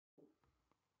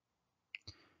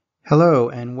Hello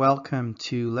and welcome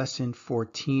to lesson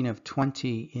 14 of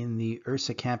 20 in the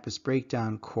Ursa Campus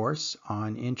Breakdown course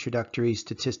on Introductory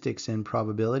Statistics and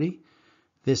Probability.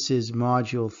 This is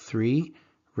Module 3,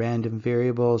 Random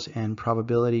Variables and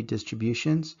Probability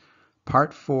Distributions,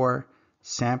 Part 4,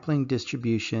 Sampling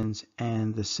Distributions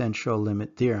and the Central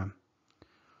Limit Theorem.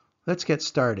 Let's get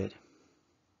started.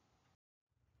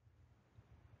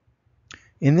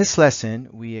 In this lesson,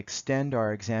 we extend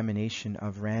our examination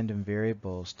of random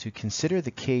variables to consider the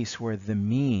case where the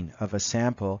mean of a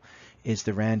sample is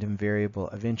the random variable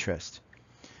of interest.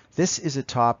 This is a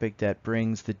topic that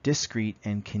brings the discrete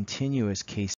and continuous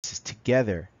cases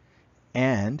together,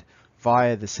 and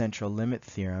via the central limit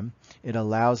theorem, it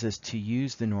allows us to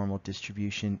use the normal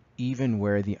distribution even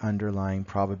where the underlying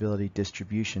probability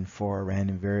distribution for a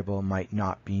random variable might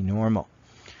not be normal.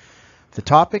 The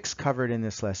topics covered in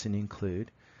this lesson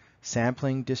include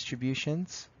sampling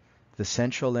distributions, the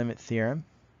central limit theorem,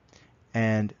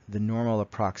 and the normal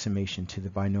approximation to the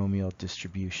binomial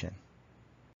distribution.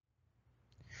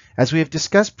 As we have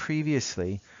discussed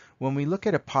previously, when we look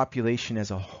at a population as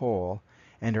a whole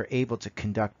and are able to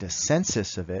conduct a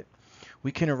census of it,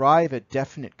 we can arrive at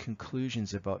definite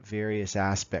conclusions about various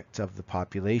aspects of the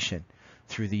population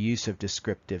through the use of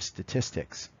descriptive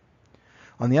statistics.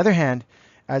 On the other hand,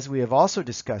 as we have also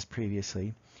discussed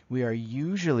previously, we are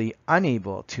usually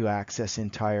unable to access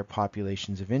entire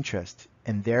populations of interest,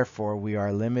 and therefore we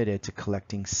are limited to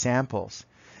collecting samples.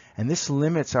 And this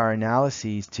limits our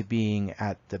analyses to being,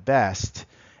 at the best,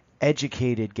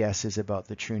 educated guesses about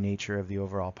the true nature of the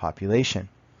overall population.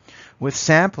 With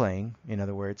sampling, in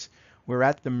other words, we're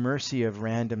at the mercy of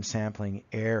random sampling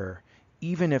error,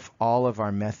 even if all of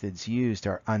our methods used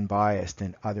are unbiased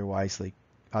and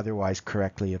otherwise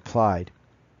correctly applied.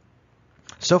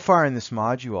 So far in this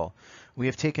module, we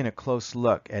have taken a close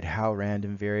look at how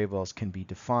random variables can be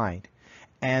defined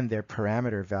and their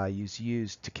parameter values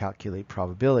used to calculate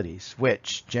probabilities,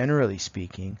 which, generally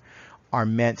speaking, are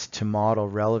meant to model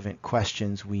relevant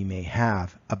questions we may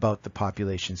have about the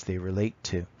populations they relate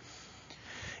to.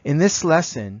 In this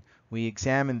lesson, we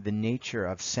examined the nature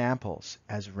of samples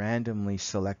as randomly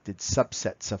selected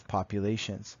subsets of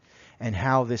populations and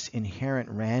how this inherent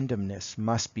randomness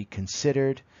must be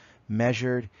considered,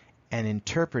 measured, and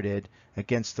interpreted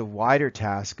against the wider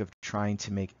task of trying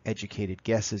to make educated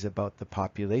guesses about the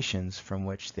populations from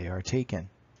which they are taken.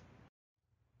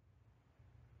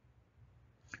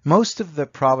 Most of the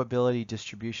probability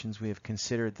distributions we have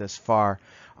considered thus far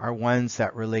are ones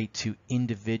that relate to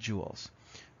individuals,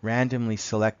 randomly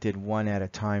selected one at a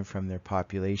time from their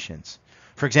populations.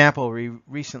 For example, we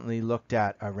recently looked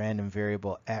at a random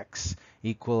variable x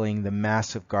equaling the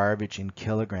mass of garbage in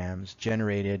kilograms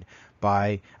generated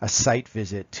by a site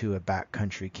visit to a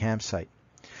backcountry campsite.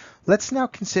 Let's now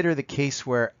consider the case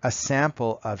where a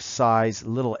sample of size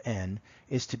n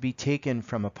is to be taken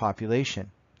from a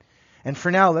population. And for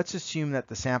now, let's assume that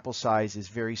the sample size is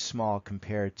very small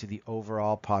compared to the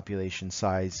overall population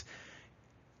size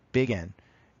N.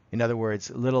 In other words,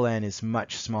 n is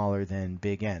much smaller than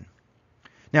N.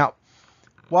 Now,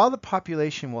 while the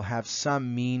population will have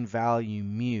some mean value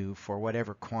mu for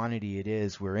whatever quantity it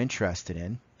is we're interested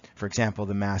in, for example,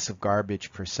 the mass of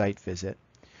garbage per site visit,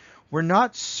 we're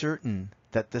not certain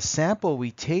that the sample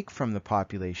we take from the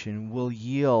population will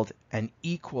yield an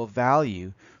equal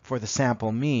value for the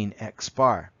sample mean x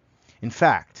bar. In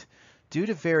fact, due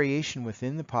to variation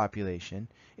within the population,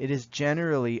 it is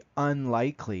generally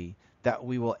unlikely that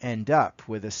we will end up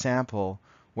with a sample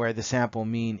where the sample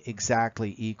mean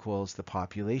exactly equals the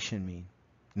population mean.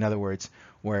 In other words,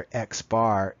 where x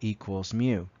bar equals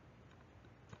mu.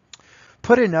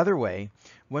 Put another way,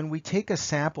 when we take a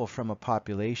sample from a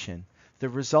population, the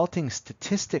resulting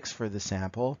statistics for the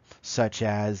sample, such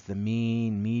as the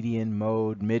mean, median,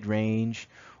 mode, mid-range,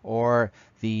 or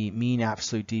the mean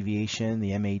absolute deviation,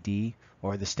 the MAD,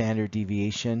 or the standard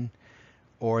deviation,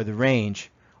 or the range,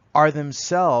 are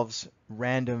themselves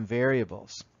random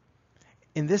variables.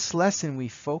 In this lesson, we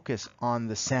focus on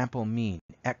the sample mean,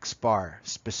 x bar,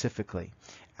 specifically,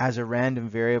 as a random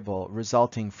variable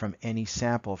resulting from any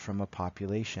sample from a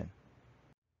population.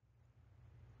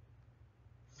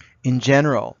 In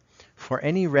general, for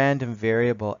any random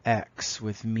variable x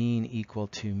with mean equal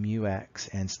to mu x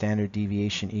and standard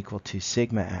deviation equal to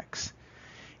sigma x,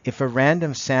 if a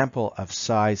random sample of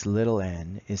size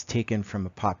n is taken from a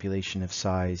population of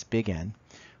size N,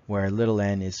 where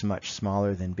n is much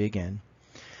smaller than N,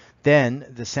 then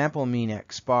the sample mean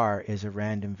x bar is a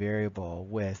random variable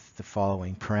with the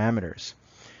following parameters.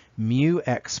 Mu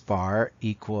x bar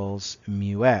equals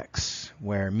mu x,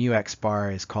 where mu x bar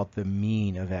is called the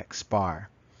mean of x bar.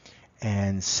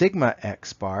 And sigma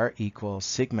x bar equals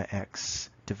sigma x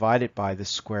divided by the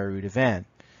square root of n,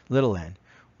 little n,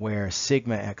 where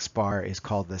sigma x bar is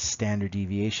called the standard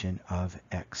deviation of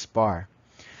x bar.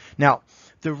 Now,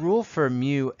 the rule for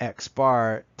mu x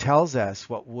bar tells us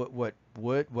what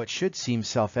should seem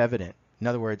self-evident. In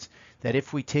other words, that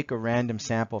if we take a random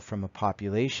sample from a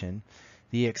population,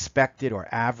 the expected or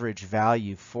average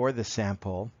value for the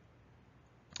sample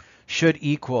should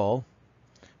equal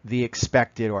the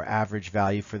expected or average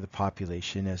value for the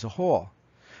population as a whole.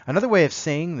 Another way of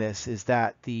saying this is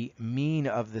that the mean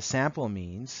of the sample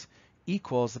means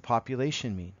equals the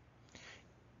population mean.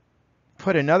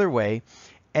 Put another way,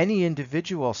 any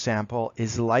individual sample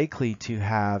is likely to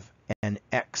have an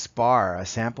x bar, a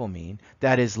sample mean,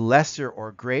 that is lesser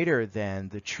or greater than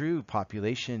the true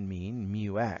population mean,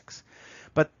 mu x.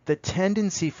 But the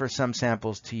tendency for some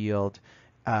samples to yield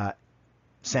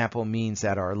sample means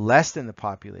that are less than the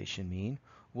population mean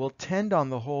will tend on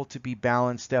the whole to be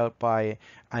balanced out by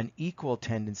an equal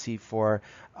tendency for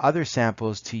other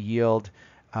samples to yield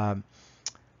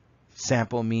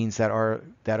sample means that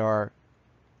are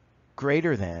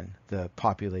greater than the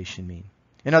population mean.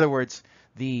 In other words,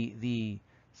 the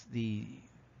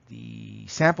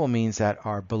sample means that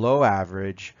are below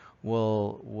average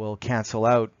will cancel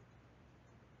out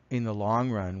in the long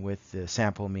run with the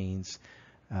sample means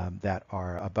that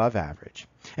are above average.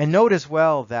 And note as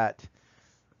well that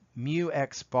mu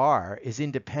x bar is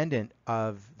independent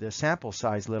of the sample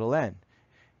size little n.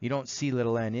 You don't see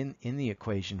little n in the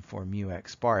equation for mu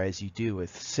x bar as you do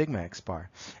with sigma x bar.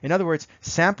 In other words,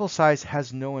 sample size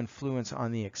has no influence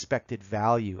on the expected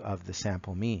value of the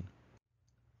sample mean.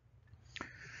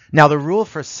 Now the rule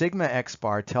for sigma x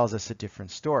bar tells us a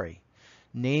different story,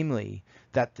 namely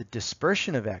that the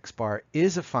dispersion of x bar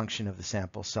is a function of the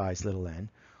sample size little n,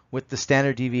 with the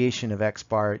standard deviation of x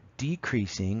bar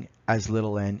decreasing as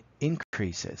little n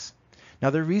increases. Now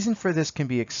the reason for this can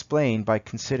be explained by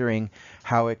considering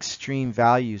how extreme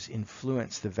values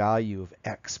influence the value of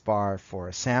x bar for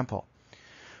a sample.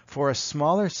 For a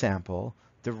smaller sample,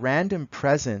 the random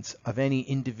presence of any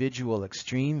individual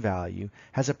extreme value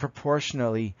has a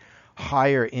proportionally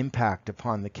higher impact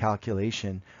upon the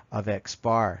calculation of x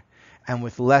bar, and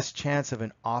with less chance of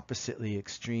an oppositely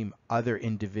extreme other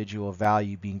individual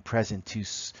value being present to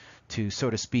so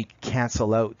to speak,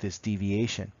 cancel out this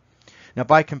deviation. Now,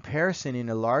 by comparison, in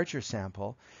a larger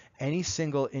sample, any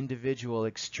single individual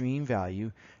extreme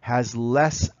value has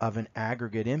less of an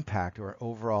aggregate impact or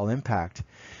overall impact.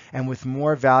 And with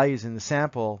more values in the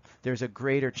sample, there's a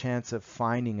greater chance of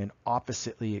finding an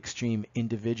oppositely extreme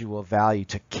individual value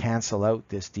to cancel out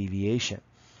this deviation.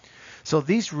 So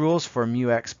these rules for mu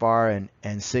x bar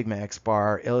and sigma x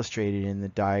bar are illustrated in the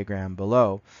diagram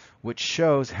below, which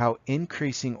shows how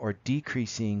increasing or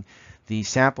decreasing the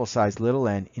sample size little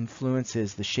n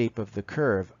influences the shape of the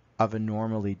curve of a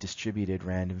normally distributed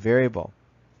random variable.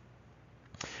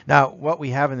 Now, what we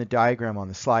have in the diagram on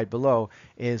the slide below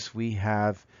is we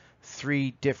have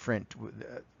three different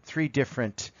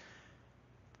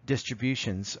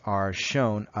distributions are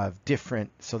shown of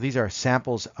different, so these are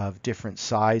samples of different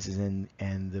sizes,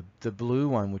 and the blue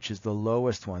one, which is the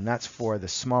lowest one, that's for the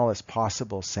smallest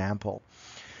possible sample,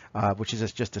 which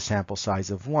is just a sample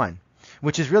size of 1.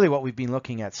 Which is really what we've been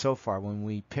looking at so far. When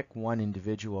we pick one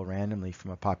individual randomly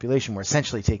from a population, we're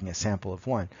essentially taking a sample of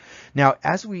 1. Now,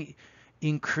 as we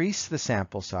increase the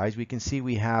sample size, we can see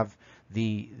we have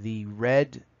the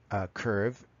red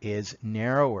curve is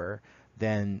narrower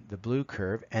than the blue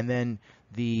curve, and then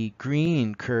the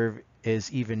green curve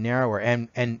is even narrower, and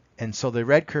so the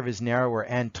red curve is narrower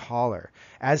and taller.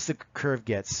 As the curve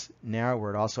gets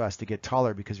narrower, it also has to get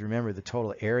taller, because remember, the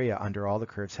total area under all the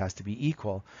curves has to be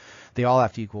equal. They all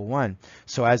have to equal 1.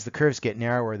 So as the curves get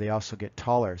narrower, they also get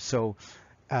taller. So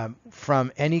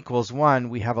from n equals 1,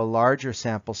 we have a larger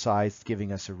sample size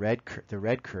giving us the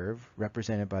red curve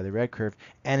represented by the red curve,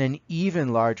 and an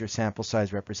even larger sample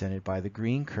size represented by the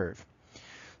green curve.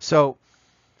 So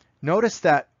notice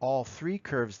that all three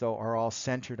curves, though, are all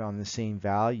centered on the same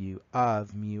value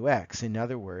of mu x. In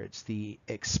other words, the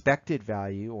expected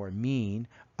value or mean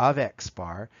of x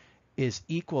bar is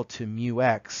equal to mu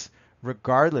x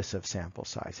regardless of sample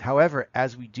size. However,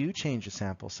 as we do change the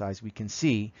sample size, we can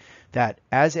see that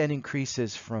as n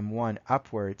increases from 1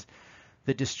 upwards,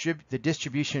 the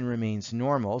distribution remains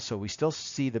normal, so we still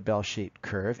see the bell-shaped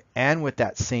curve, and with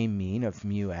that same mean of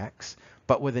mu x,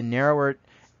 but with a narrower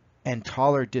and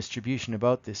taller distribution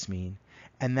about this mean.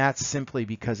 And that's simply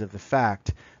because of the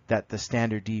fact that the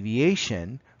standard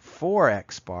deviation for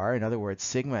x bar, in other words,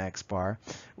 sigma x bar,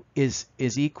 is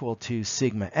equal to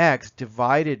sigma x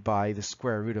divided by the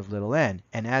square root of little n.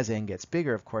 And as n gets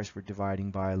bigger, of course, we're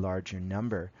dividing by a larger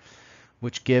number,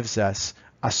 which gives us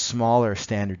a smaller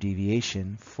standard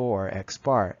deviation for x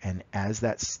bar. And as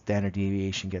that standard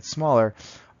deviation gets smaller,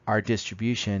 our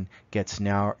distribution gets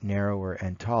now narrower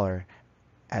and taller,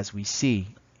 as we see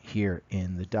here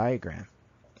in the diagram.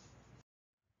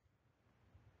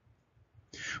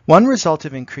 One result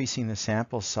of increasing the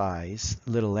sample size,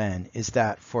 little n, is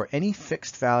that for any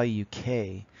fixed value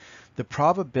k, the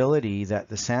probability that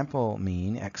the sample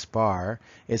mean, x bar,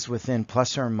 is within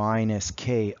plus or minus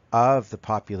k of the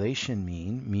population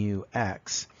mean, mu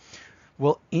x,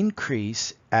 will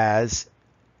increase as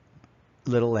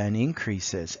little n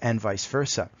increases, and vice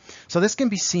versa. So this can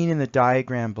be seen in the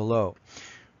diagram below,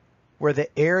 where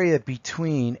the area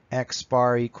between x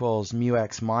bar equals mu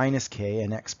x minus k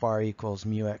and x bar equals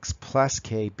mu x plus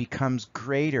k becomes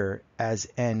greater as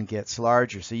n gets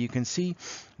larger. So you can see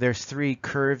there's three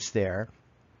curves there,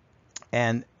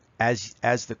 and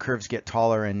as the curves get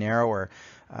taller and narrower,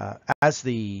 as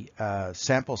the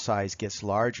sample size gets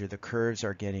larger, the curves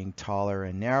are getting taller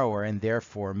and narrower, and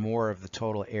therefore more of the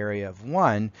total area of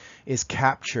 1 is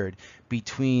captured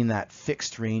between that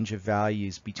fixed range of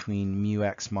values between mu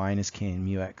x minus k and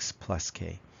mu x plus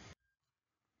k.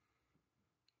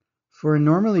 For a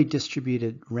normally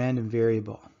distributed random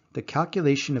variable, the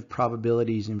calculation of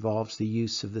probabilities involves the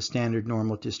use of the standard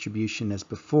normal distribution as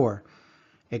before,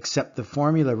 except the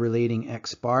formula relating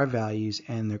x bar values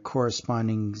and their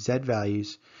corresponding z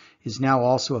values is now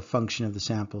also a function of the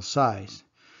sample size.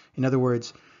 In other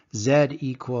words, z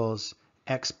equals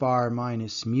x bar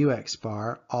minus mu x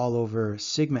bar all over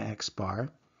sigma x bar,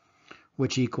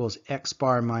 which equals x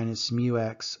bar minus mu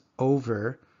x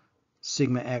over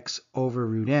sigma x over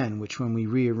root n, which when we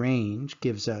rearrange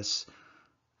gives us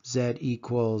z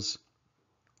equals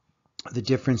the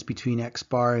difference between x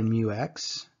bar and mu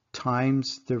x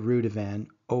times the root of n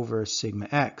over sigma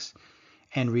x.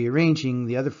 And rearranging,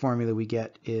 the other formula we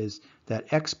get is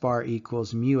that x bar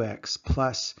equals mu x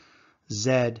plus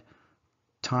z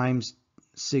times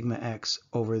sigma x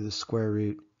over the square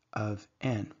root of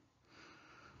n.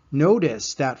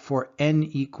 Notice that for n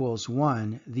equals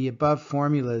 1, the above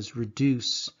formulas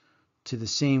reduce to the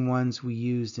same ones we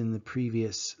used in the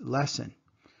previous lesson.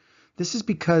 This is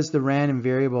because the random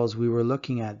variables we were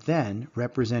looking at then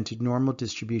represented normal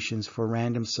distributions for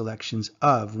random selections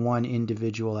of one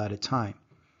individual at a time.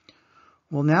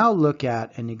 We'll now look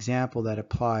at an example that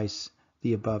applies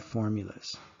the above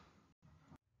formulas.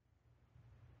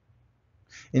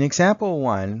 In example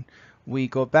 1, we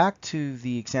go back to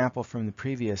the example from the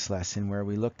previous lesson where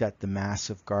we looked at the mass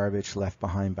of garbage left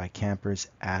behind by campers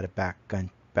at a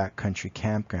backcountry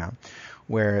campground,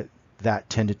 where that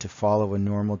tended to follow a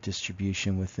normal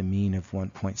distribution with a mean of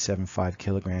 1.75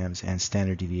 kilograms and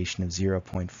standard deviation of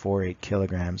 0.48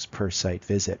 kilograms per site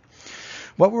visit.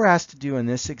 What we're asked to do in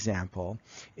this example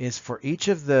is for each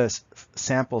of the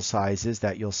sample sizes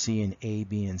that you'll see in A,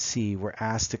 B, and C, we're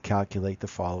asked to calculate the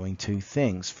following two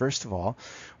things. First of all,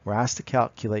 we're asked to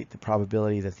calculate the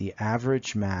probability that the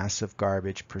average mass of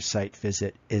garbage per site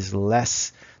visit is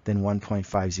less than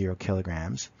 1.50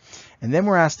 kilograms. And then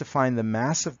we're asked to find the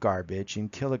mass of garbage in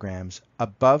kilograms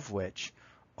above which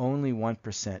only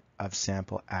 1% of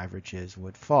sample averages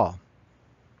would fall.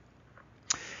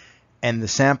 And the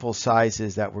sample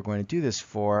sizes that we're going to do this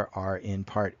for are in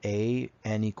part A,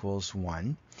 n equals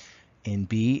 1, in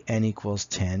B, n equals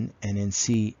 10, and in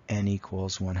C, n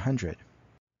equals 100.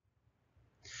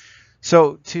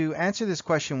 So to answer this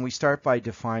question, we start by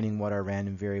defining what our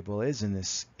random variable is in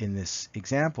this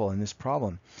example, in this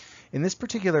problem. In this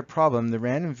particular problem, the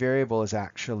random variable is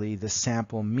actually the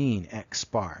sample mean, x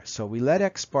bar. So we let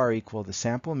x bar equal the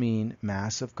sample mean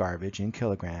mass of garbage in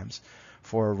kilograms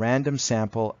for a random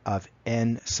sample of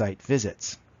n site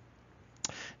visits.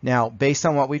 Now, based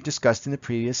on what we've discussed in the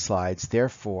previous slides,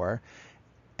 therefore,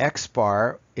 x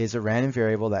bar is a random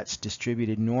variable that's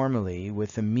distributed normally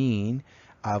with a mean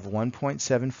of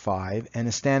 1.75 and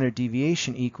a standard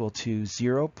deviation equal to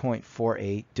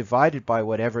 0.48 divided by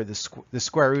whatever the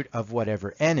square root of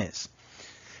whatever n is.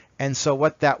 And so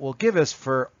what that will give us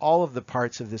for all of the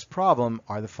parts of this problem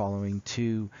are the following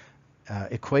two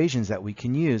equations that we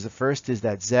can use. The first is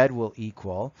that z will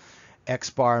equal x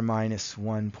bar minus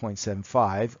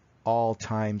 1.75 all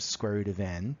times square root of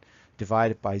n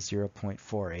divided by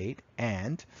 0.48,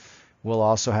 and we'll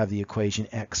also have the equation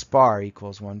x bar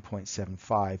equals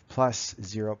 1.75 plus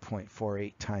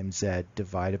 0.48 times z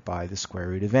divided by the square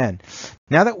root of n.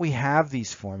 Now that we have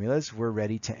these formulas, we're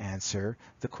ready to answer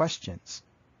the questions.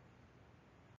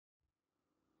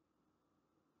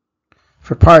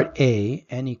 For part A,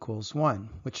 n equals 1,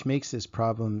 which makes this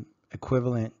problem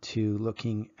equivalent to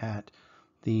looking at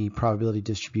the probability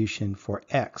distribution for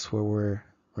x, where we're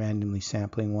randomly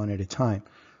sampling one at a time.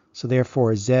 So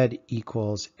therefore, z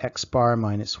equals x bar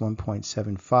minus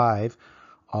 1.75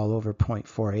 all over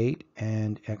 0.48,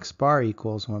 and x bar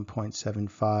equals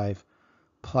 1.75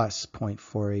 plus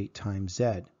 0.48 times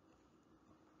z.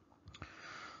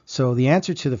 So the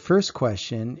answer to the first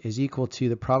question is equal to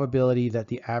the probability that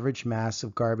the average mass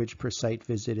of garbage per site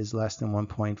visit is less than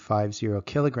 1.50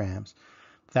 kilograms.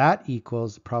 That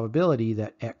equals the probability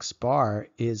that x bar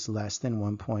is less than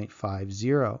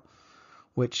 1.50,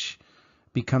 which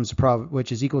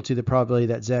is equal to the probability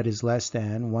that z is less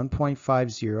than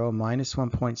 1.50 minus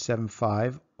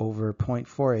 1.75 over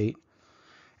 0.48,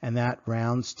 and that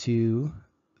rounds to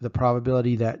the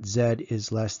probability that z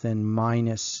is less than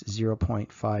minus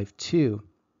 0.52.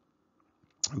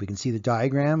 We can see the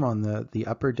diagram on the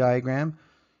upper diagram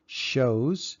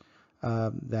shows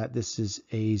that this is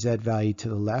a z value to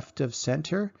the left of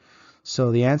center.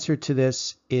 So the answer to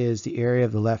this is the area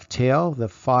of the left tail. The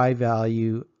phi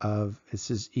value of this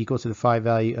is equal to the phi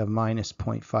value of minus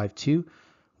 0.52,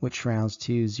 which rounds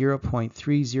to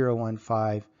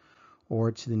 0.3015,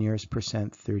 or to the nearest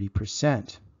percent,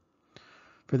 30%.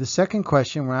 For the second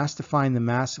question, we're asked to find the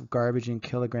mass of garbage in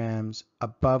kilograms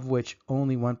above which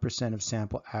only 1% of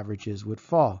sample averages would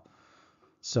fall.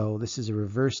 So this is a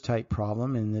reverse type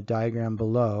problem. In the diagram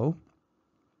below,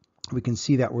 we can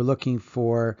see that we're looking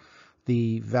for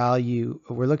the value.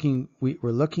 We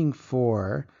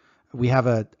have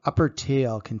an upper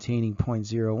tail containing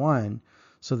 0.01.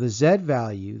 So the z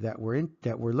value that we're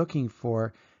looking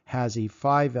for has a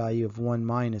phi value of 1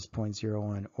 minus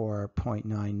 0.01, or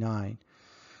 0.99.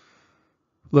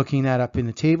 Looking that up in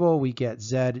the table, we get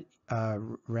z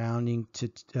rounding to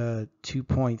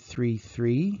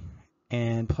 2.33,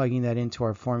 and plugging that into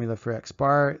our formula for x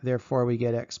bar. Therefore, we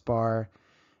get x bar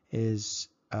is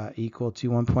equal to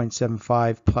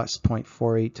 1.75 plus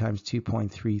 0.48 times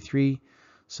 2.33.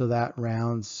 So that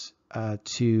rounds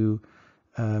to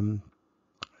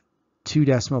 2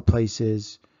 decimal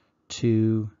places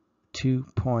to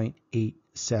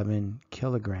 2.87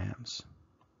 kilograms.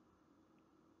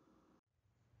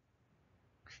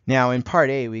 Now in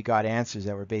part A, we got answers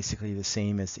that were basically the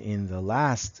same as in the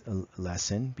last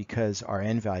lesson, because our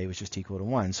n value was just equal to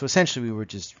 1. So essentially we were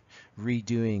just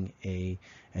redoing a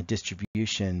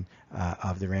distribution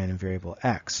of the random variable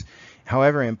x.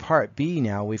 However, in part B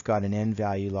now we've got an n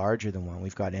value larger than 1.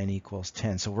 We've got n equals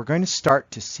 10. So we're going to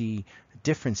start to see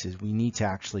differences. We need to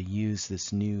actually use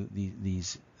these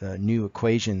new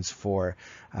equations for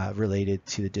related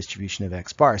to the distribution of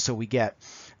x bar. So we get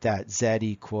that z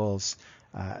equals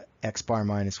x bar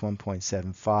minus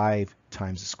 1.75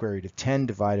 times the square root of 10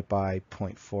 divided by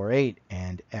 0.48,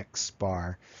 and x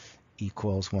bar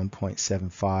equals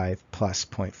 1.75 plus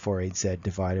 0.48z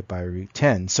divided by root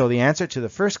 10. So the answer to the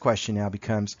first question now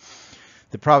becomes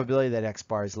the probability that x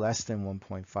bar is less than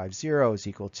 1.50 is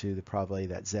equal to the probability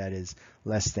that z is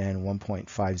less than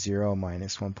 1.50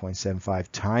 minus 1.75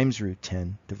 times root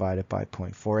 10 divided by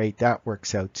 0.48. That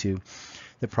works out to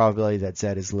the probability that z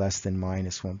is less than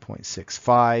minus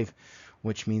 1.65,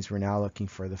 which means we're now looking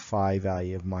for the phi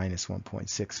value of minus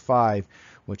 1.65,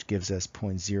 which gives us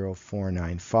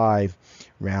 0.0495,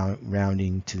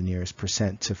 rounding to the nearest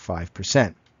percent to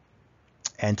 5%.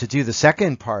 And to do the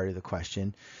second part of the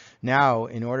question, now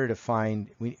in order to find,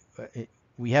 we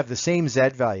have the same z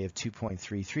value of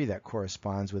 2.33 that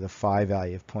corresponds with a phi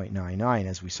value of 0.99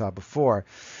 as we saw before.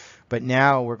 But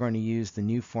now we're going to use the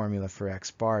new formula for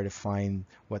x bar to find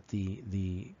what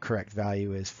the correct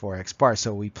value is for x bar.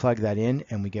 So we plug that in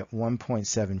and we get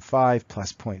 1.75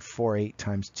 plus 0.48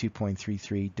 times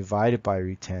 2.33 divided by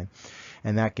root 10.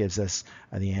 And that gives us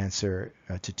the answer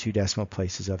to 2 decimal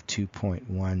places of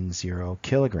 2.10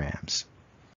 kilograms.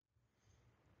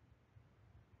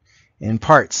 In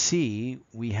part C,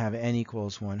 we have n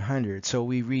equals 100. So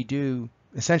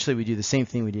essentially we do the same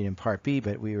thing we did in part B,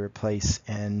 but we replace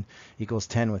n equals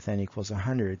 10 with n equals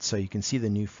 100. So you can see the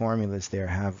new formulas there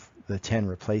have the 10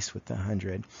 replaced with the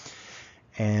 100.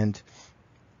 And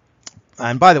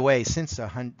by the way, since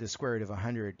the square root of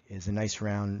 100 is a nice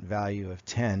round value of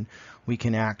 10, we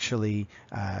can actually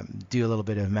do a little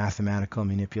bit of mathematical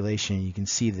manipulation. You can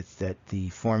see that the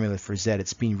formula for z,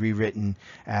 it's being rewritten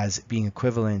as being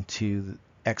equivalent to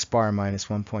x bar minus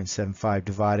 1.75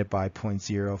 divided by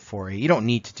 0.048. You don't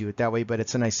need to do it that way, but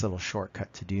it's a nice little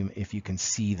shortcut to do if you can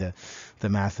see the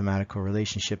mathematical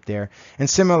relationship there. And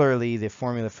similarly, the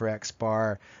formula for x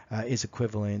bar is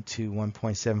equivalent to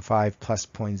 1.75 plus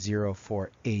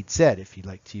 0.048z, if you'd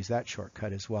like to use that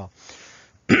shortcut as well.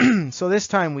 So this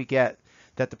time we get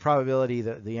that the probability,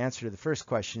 the answer to the first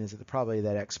question is that the probability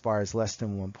that x bar is less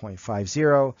than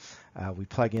 1.50. We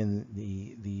plug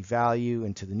in the value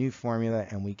into the new formula,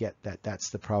 and we get that that's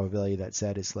the probability that z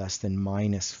is less than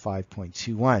minus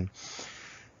 5.21.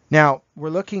 Now, we're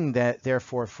looking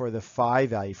therefore for the phi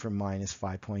value for minus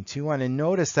 5.21, and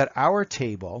notice that our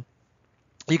table,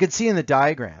 you can see in the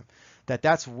diagram,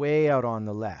 that's way out on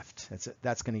the left.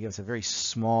 That's going to give us a very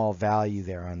small value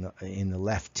there in the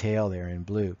left tail there in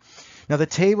blue. Now the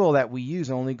table that we use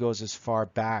only goes as far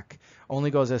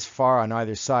on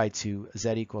either side to z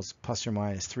equals plus or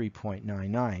minus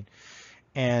 3.99.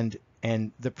 And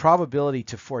the probability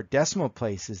to 4 decimal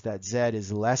places that z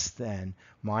is less than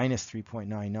minus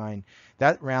 3.99,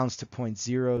 that rounds to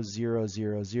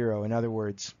 0.0000. In other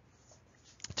words,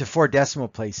 to 4 decimal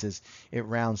places, it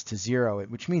rounds to 0,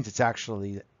 which means it's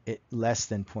actually less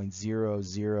than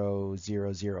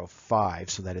 0.00005,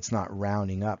 so that it's not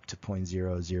rounding up to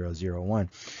 0.0001.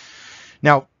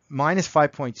 Now, minus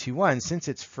 5.21, since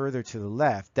it's further to the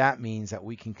left, that means that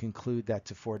we can conclude that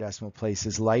to 4 decimal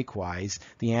places, likewise,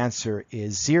 the answer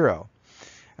is 0.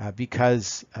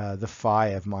 Because the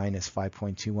phi of minus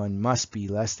 5.21 must be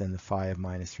less than the phi of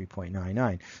minus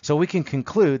 3.99. So we can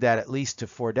conclude that at least to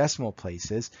 4 decimal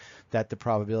places, that the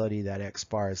probability that x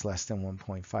bar is less than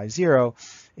 1.50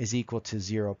 is equal to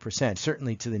 0%.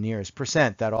 Certainly to the nearest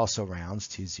percent, that also rounds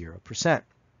to 0%.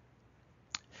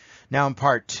 Now in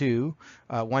part 2,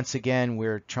 once again,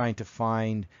 we're trying to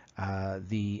find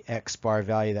the x bar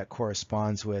value that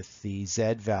corresponds with the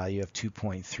z value of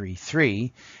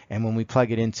 2.33, and when we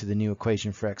plug it into the new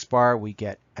equation for x bar, we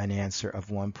get an answer of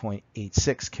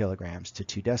 1.86 kilograms to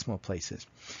 2 decimal places.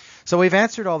 So we've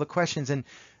answered all the questions, and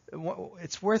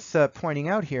it's worth pointing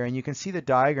out here, and you can see the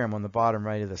diagram on the bottom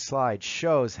right of the slide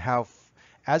shows how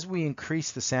as we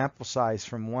increase the sample size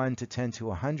from 1 to 10 to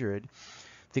 100,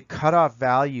 the cutoff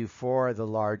value for the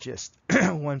largest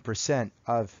 1%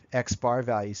 of x bar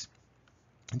values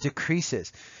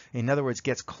decreases. In other words,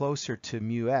 gets closer to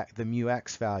the mu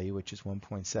x value, which is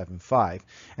 1.75.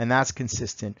 And that's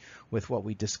consistent with what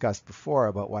we discussed before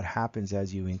about what happens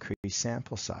as you increase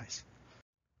sample size.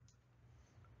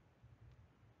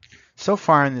 So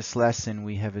far in this lesson,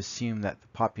 we have assumed that the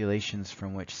populations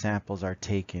from which samples are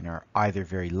taken are either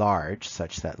very large,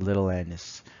 such that little n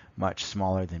is much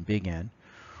smaller than big N,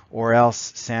 or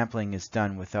else sampling is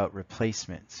done without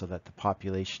replacement so that the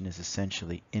population is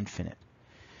essentially infinite.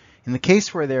 In the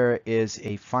case where there is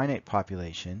a finite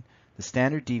population, the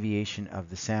standard deviation of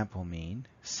the sample mean,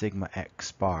 sigma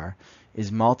x bar,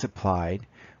 is multiplied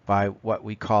by what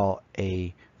we call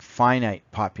a finite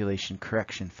population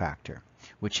correction factor,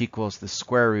 which equals the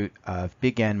square root of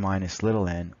big N minus little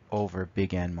n over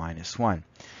big N minus 1.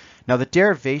 Now the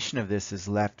derivation of this is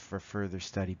left for further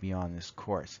study beyond this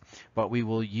course, but we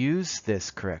will use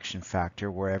this correction factor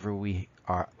wherever we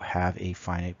have a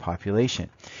finite population.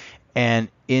 And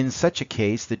in such a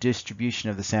case, the distribution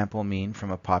of the sample mean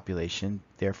from a population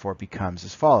therefore becomes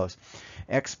as follows.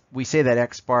 We say that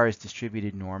x bar is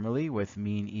distributed normally with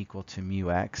mean equal to mu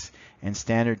x and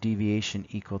standard deviation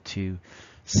equal to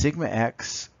sigma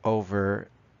x over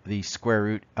the square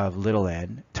root of little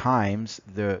n times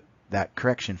that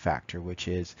correction factor, which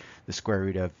is the square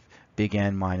root of big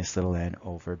N minus little n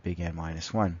over big N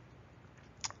minus 1.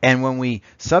 And when we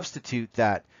substitute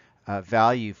that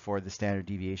value for the standard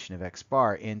deviation of x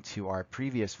bar into our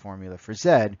previous formula for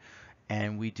z,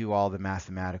 and we do all the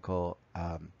mathematical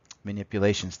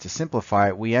manipulations to simplify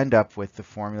it, we end up with the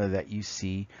formula that you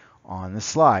see on the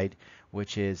slide,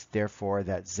 which is therefore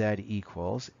that z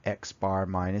equals x bar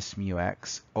minus mu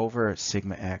x over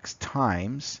sigma x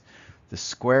times the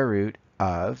square root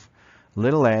of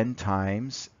little n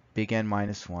times big N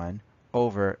minus 1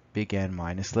 over big N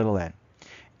minus little n.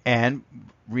 And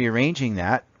rearranging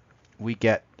that, we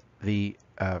get the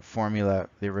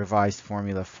revised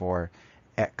formula for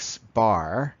x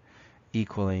bar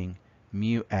equaling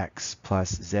mu x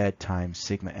plus z times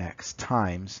sigma x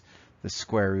times the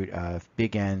square root of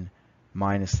big N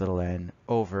minus little n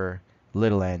over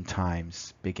little n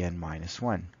times big N minus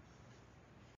 1.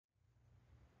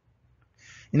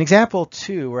 In example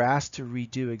 2, we're asked to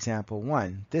redo example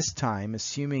 1, this time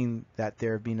assuming that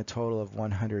there have been a total of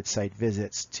 100 site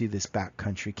visits to this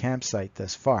backcountry campsite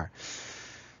thus far.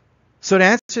 So to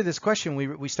answer this question,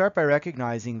 we start by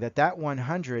recognizing that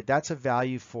 100, that's a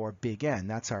value for big N.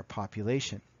 That's our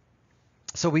population.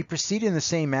 So we proceed in the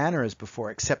same manner as before,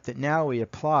 except that now we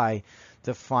apply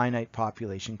the finite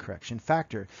population correction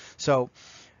factor. So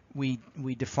we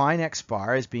define X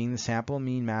bar as being the sample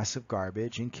mean mass of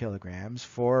garbage in kilograms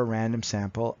for a random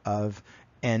sample of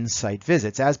N site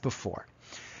visits, as before.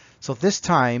 So this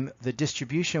time, the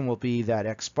distribution will be that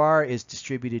X bar is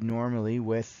distributed normally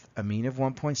with a mean of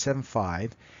 1.75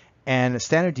 and a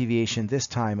standard deviation this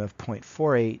time of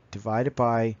 0.48 divided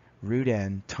by root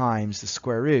n times the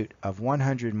square root of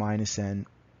 100 minus n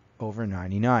over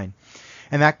 99.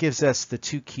 And that gives us the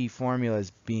two key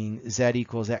formulas being z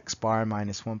equals X bar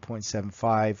minus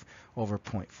 1.75 over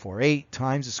 0.48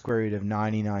 times the square root of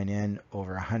 99n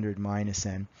over 100 minus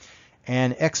n.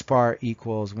 And X bar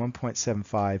equals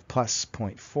 1.75 plus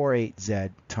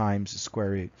 0.48z times the square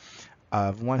root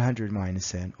of 100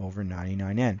 minus n over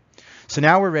 99n. So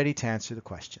now we're ready to answer the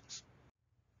questions.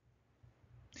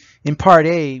 In part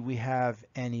A, we have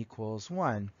n equals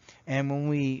 1. And when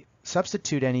we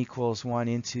substitute n equals 1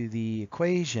 into the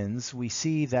equations, we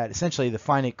see that essentially the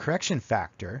finite correction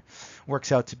factor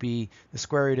works out to be the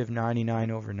square root of 99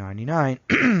 over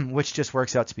 99, which just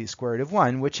works out to be the square root of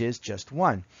 1, which is just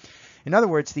 1. In other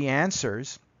words, the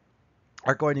answers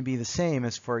are going to be the same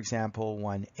as, for example,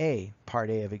 1a, part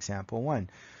A of example 1,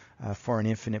 for an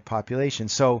infinite population.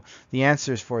 So the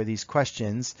answers for these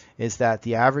questions is that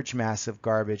the average mass of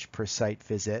garbage per site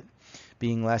visit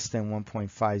being less than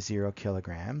 1.50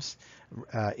 kilograms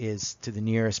is to the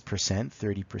nearest percent,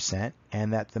 30%,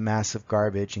 and that the mass of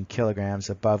garbage in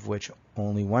kilograms above which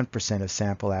only 1% of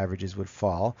sample averages would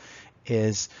fall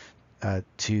is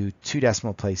to 2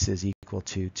 decimal places equal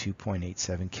to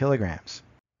 2.87 kilograms.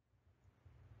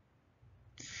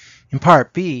 In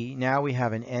part B, now we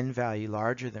have an n value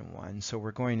larger than 1, so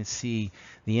we're going to see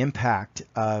the impact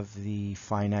of the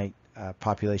finite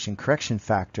population correction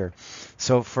factor.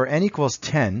 So for n equals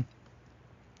 10,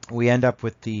 we end up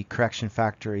with the correction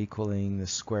factor equaling the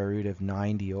square root of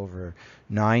 90 over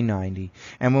 990.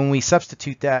 And when we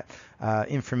substitute that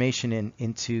information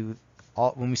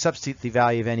when we substitute the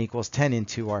value of n equals 10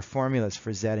 into our formulas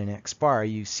for z and x bar,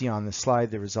 you see on the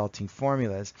slide the resulting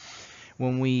formulas.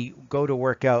 When we go to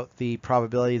work out the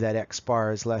probability that x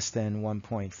bar is less than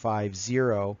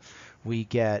 1.50, we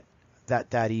get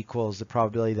that equals the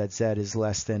probability that z is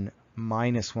less than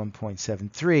minus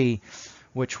 1.73,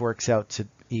 which works out to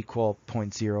equal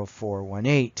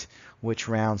 0.0418, which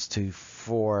rounds to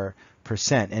 4%.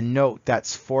 And note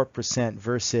that's 4%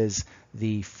 versus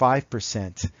the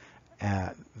 5%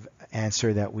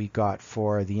 answer that we got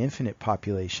for the infinite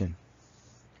population.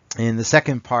 In the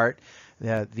second part,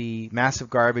 the mass of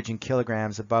garbage in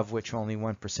kilograms above which only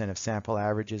 1% of sample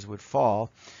averages would fall.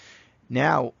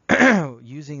 Now,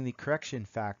 using the correction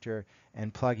factor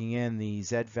and plugging in the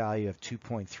z value of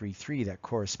 2.33 that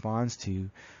corresponds to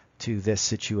this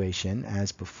situation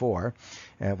as before,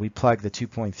 we plug the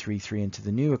 2.33 into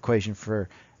the new equation for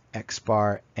x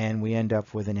bar, and we end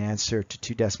up with an answer to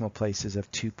 2 decimal places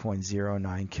of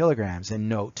 2.09 kilograms. And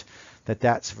note that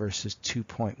that's versus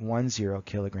 2.10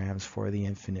 kilograms for the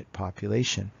infinite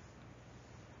population.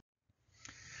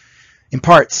 In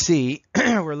part C,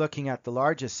 we're looking at the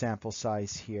largest sample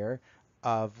size here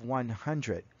of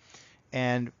 100.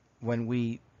 And when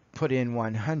we put in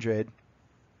 100,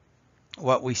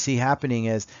 what we see happening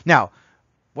is, now,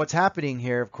 what's happening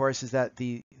here, of course, is that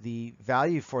the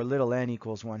value for little n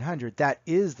equals 100, that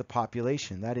is the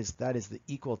population. That is the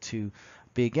equal to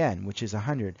big N, which is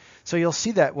 100. So you'll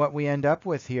see that what we end up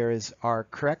with here is our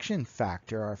correction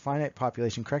factor, our finite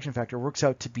population correction factor, works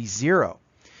out to be 0.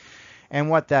 And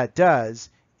what that does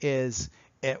is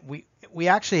we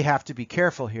actually have to be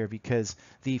careful here, because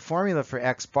the formula for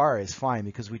x bar is fine,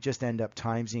 because we just end up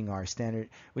timesing our standard,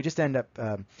 we just end up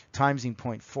timesing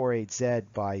 0.48z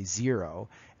by 0,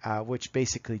 which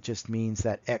basically just means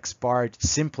that x bar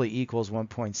simply equals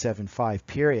 1.75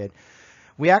 period.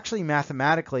 We actually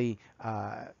mathematically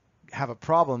have a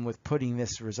problem with putting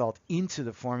this result into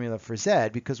the formula for z,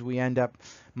 because we end up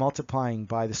multiplying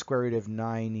by the square root of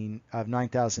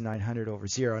 9,900 over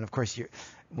 0. And of course,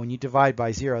 when you divide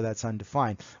by 0, that's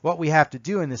undefined. What we have to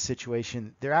do in this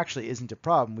situation, there actually isn't a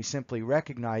problem. We simply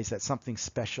recognize that something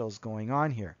special is going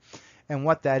on here. And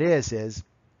what that is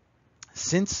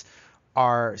since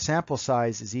our sample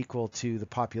size is equal to the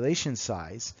population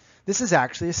size, this is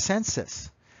actually a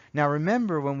census. Now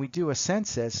remember, when we do a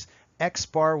census, x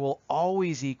bar will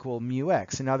always equal mu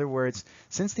x. In other words,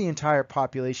 since the entire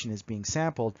population is being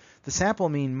sampled, the sample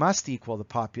mean must equal the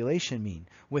population mean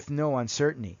with no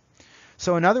uncertainty.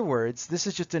 So in other words, this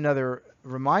is just another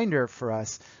reminder for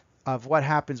us of what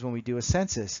happens when we do a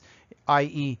census,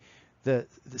 i.e. the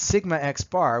sigma x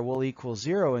bar will equal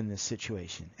 0 in this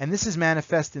situation. And this is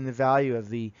manifest in the value of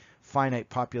the finite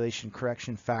population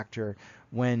correction factor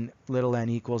when little n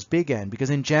equals big N. Because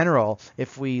in general,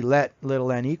 if we let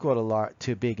little n equal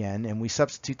to big N and we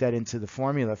substitute that into the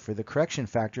formula for the correction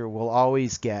factor, we'll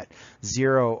always get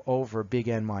 0 over big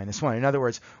N minus 1. In other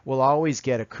words, we'll always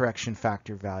get a correction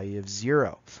factor value of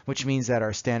 0, which means that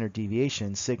our standard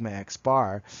deviation, sigma x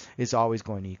bar, is always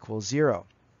going to equal 0.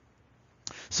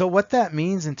 So what that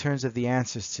means in terms of the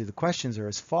answers to the questions are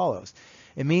as follows.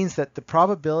 It means that the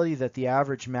probability that the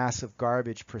average mass of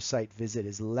garbage per site visit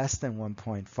is less than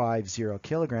 1.50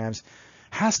 kilograms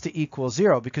has to equal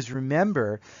 0, because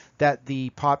remember that the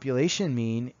population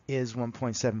mean is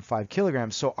 1.75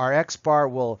 kilograms. So our x bar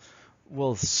will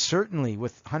certainly,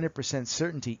 with 100%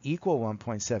 certainty, equal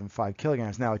 1.75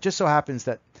 kilograms. Now, it just so happens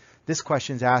that this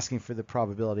question is asking for the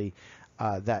probability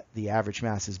that the average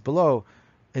mass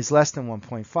is less than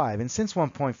 1.5. And since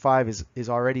 1.5 is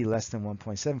already less than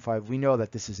 1.75, we know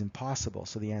that this is impossible.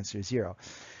 So the answer is 0.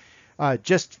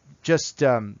 Just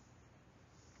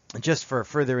for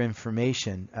further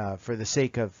information, for the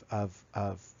sake of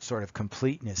sort of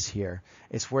completeness here,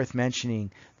 it's worth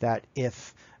mentioning that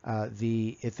if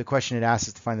the question had asked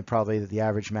us to find the probability that the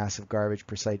average mass of garbage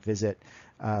per site visit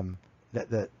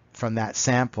from that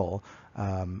sample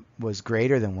was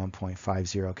greater than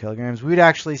 1.50 kilograms, we would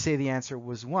actually say the answer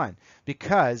was 1,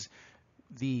 because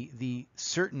the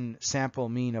certain sample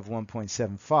mean of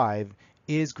 1.75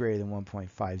 is greater than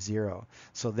 1.50.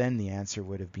 So then the answer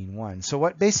would have been 1. So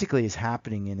what basically is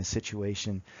happening in a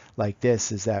situation like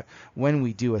this is that when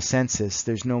we do a census,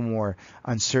 there's no more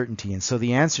uncertainty. And so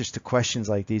the answers to questions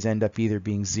like these end up either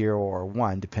being 0 or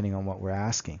 1, depending on what we're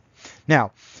asking.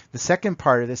 Now, the second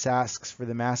part of this asks for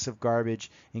the mass of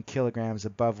garbage in kilograms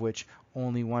above which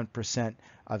only 1%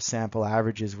 of sample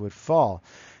averages would fall.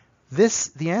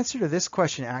 The answer to this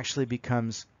question actually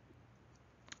becomes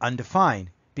undefined,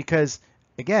 because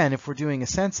again, if we're doing a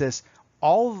census,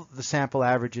 all the sample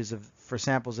averages for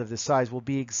samples of this size will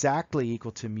be exactly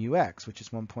equal to mu x, which is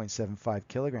 1.75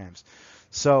 kilograms.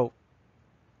 So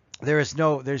there's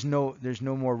no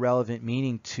more relevant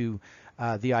meaning to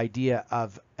the idea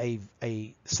of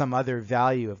some other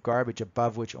value of garbage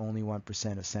above which only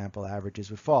 1% of sample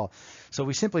averages would fall. So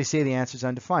we simply say the answer is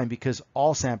undefined, because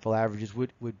all sample averages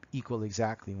would equal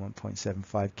exactly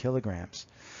 1.75 kilograms.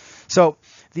 So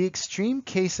the extreme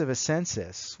case of a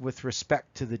census with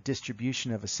respect to the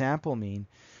distribution of a sample mean,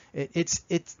 it's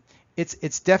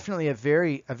definitely a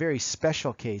very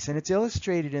special case, and it's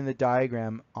illustrated in the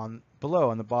diagram below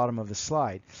on the bottom of the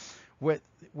slide,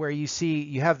 where you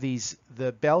have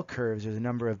the bell curves, or the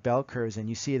number of bell curves, and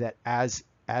you see that as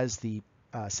the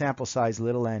sample size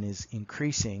little n is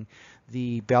increasing,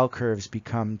 the bell curves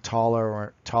become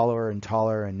taller and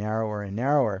taller and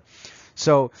narrower.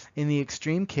 So in the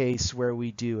extreme case where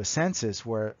we do a census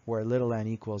where little n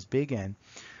equals big N,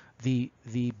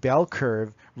 the bell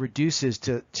curve reduces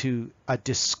to a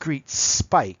discrete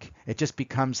spike. It just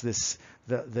becomes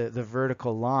the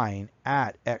vertical line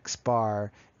at x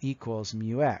bar equals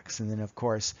mu x. And then of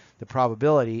course the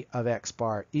probability of x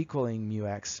bar equaling mu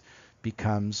x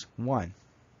becomes 1.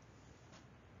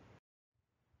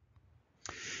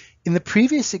 In the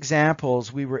previous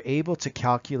examples, we were able to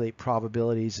calculate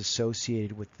probabilities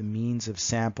associated with the means of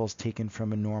samples taken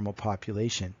from a normal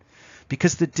population,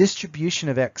 because the distribution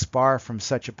of x bar from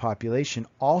such a population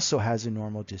also has a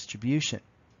normal distribution.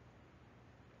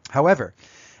 However,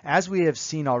 as we have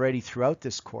seen already throughout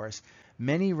this course,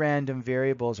 many random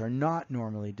variables are not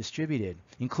normally distributed,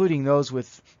 including those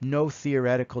with no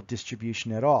theoretical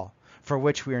distribution at all, for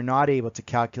which we are not able to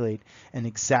calculate an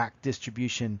exact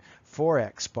distribution for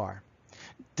x bar.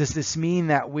 Does this mean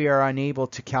that we are unable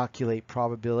to calculate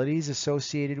probabilities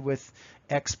associated with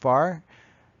x bar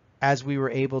as we were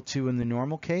able to in the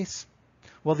normal case?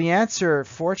 Well, the answer,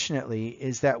 fortunately,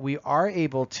 is that we are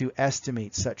able to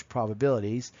estimate such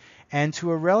probabilities, and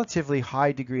to a relatively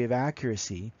high degree of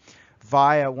accuracy,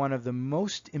 via one of the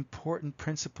most important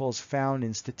principles found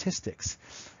in statistics,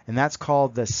 and that's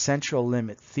called the central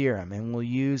limit theorem, and we'll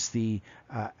use the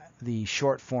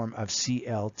short form of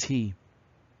CLT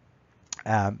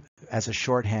as a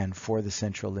shorthand for the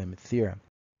central limit theorem.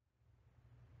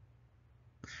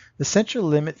 The central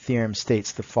limit theorem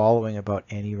states the following about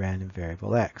any random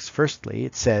variable x. Firstly,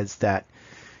 it says that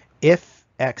if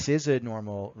x is a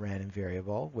normal random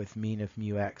variable with mean of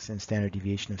mu x and standard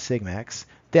deviation of sigma x,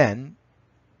 then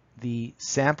the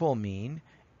sample mean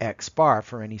x bar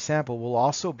for any sample will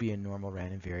also be a normal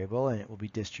random variable, and it will be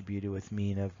distributed with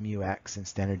mean of mu x and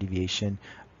standard deviation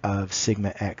of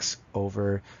sigma x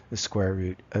over the square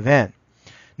root of n.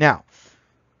 Now,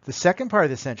 the second part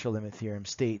of the central limit theorem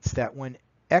states that when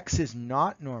x is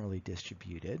not normally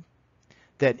distributed,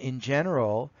 that in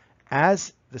general,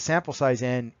 as the sample size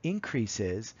n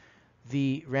increases,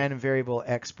 the random variable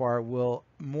x bar will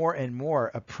more and more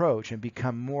approach and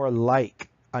become more like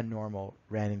a normal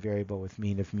random variable with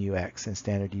mean of mu x and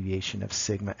standard deviation of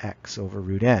sigma x over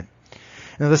root n.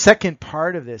 Now the second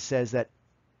part of this says that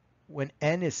when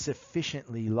n is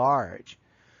sufficiently large,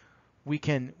 we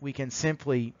can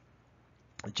simply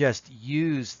just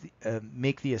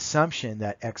make the assumption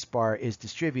that x bar is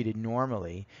distributed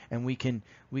normally, and we can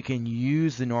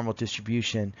use the normal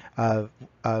distribution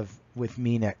with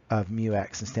mean of mu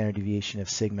x and standard deviation of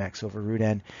sigma x over root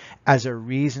n as a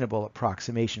reasonable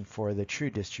approximation for the true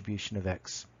distribution of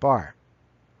x bar.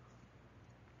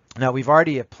 Now we've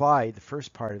already applied the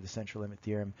first part of the central limit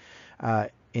theorem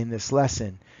in this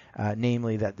lesson,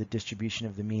 namely that the distribution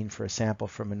of the mean for a sample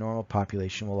from a normal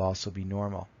population will also be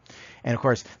normal. And of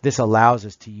course, this allows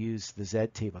us to use the Z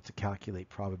table to calculate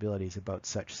probabilities about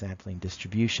such sampling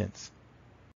distributions.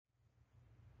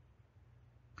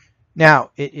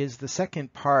 Now, it is the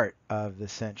second part of the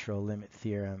central limit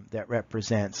theorem that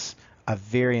represents a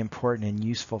very important and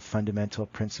useful fundamental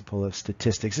principle of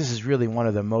statistics. This is really one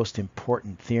of the most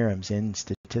important theorems in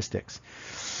statistics.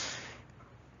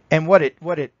 And what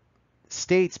it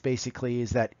states basically is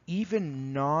that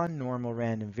even non-normal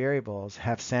random variables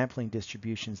have sampling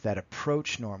distributions that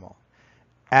approach normal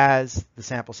as the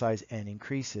sample size n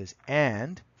increases.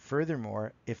 And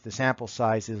furthermore, if the sample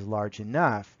size is large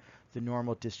enough, the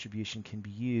normal distribution can be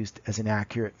used as an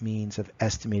accurate means of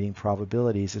estimating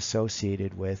probabilities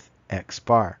associated with x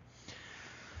bar.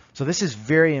 So this is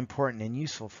very important and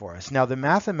useful for us. Now, the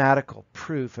mathematical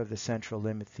proof of the central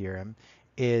limit theorem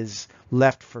is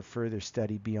left for further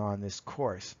study beyond this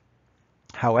course.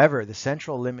 However, the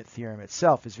central limit theorem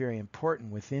itself is very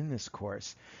important within this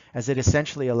course, as it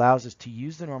essentially allows us to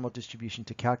use the normal distribution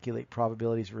to calculate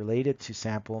probabilities related to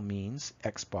sample means,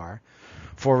 x bar,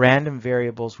 for random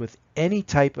variables with any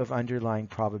type of underlying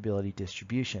probability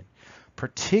distribution.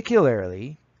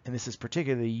 Particularly, and this is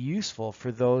particularly useful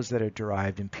for those that are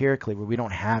derived empirically, where we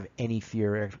don't have any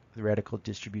theoretical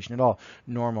distribution at all,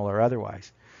 normal or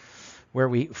otherwise,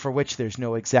 for which there's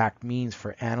no exact means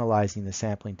for analyzing the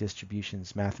sampling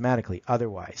distributions mathematically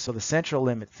otherwise. So the central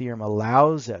limit theorem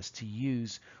allows us to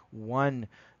use one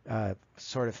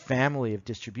sort of family of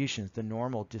distributions, the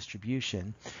normal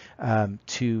distribution,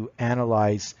 to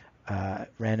analyze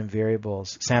random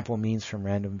variables, sample means from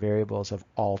random variables of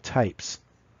all types.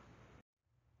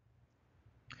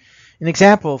 In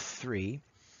example 3,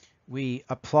 we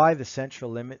apply the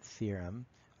central limit theorem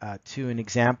to an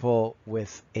example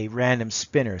with a random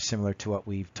spinner, similar to what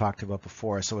we've talked about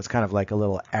before. So it's kind of like a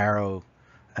little arrow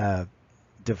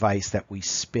device that we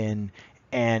spin,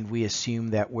 and we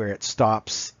assume that where it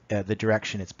stops, the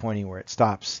direction it's pointing where it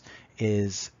stops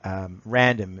is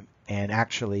random. And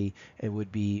actually, it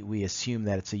would be, we assume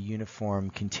that it's a uniform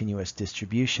continuous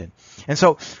distribution. And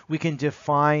so we can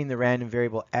define the random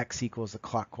variable x equals the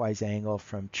clockwise angle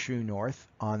from true north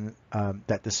on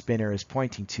that the spinner is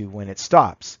pointing to when it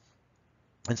stops.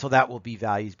 And so that will be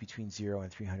values between 0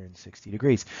 and 360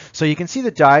 degrees. So you can see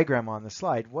the diagram on the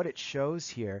slide. What it shows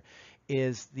here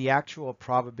is the actual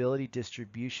probability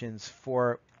distributions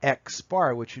for x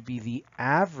bar, which would be the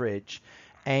average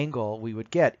angle we would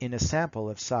get in a sample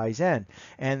of size n.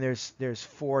 And there's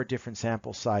 4 different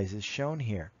sample sizes shown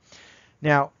here.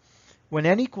 Now, when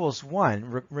n equals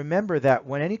 1, remember that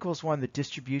when n equals 1, the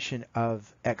distribution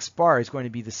of x bar is going to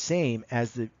be the same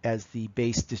as the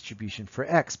base distribution for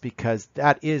x, because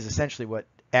that is essentially what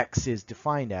x is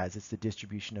defined as. It's the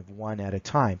distribution of 1 at a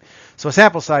time. So a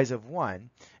sample size of 1,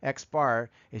 x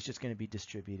bar is just going to be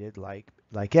distributed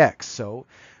like x. So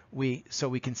we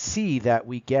can see that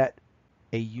we get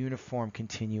a uniform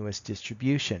continuous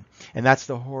distribution, and that's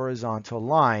the horizontal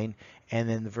line, and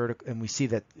then the vertical, and we see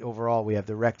that overall we have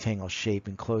the rectangle shape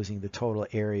enclosing the total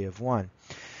area of 1.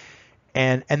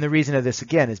 And the reason of this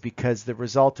again is because the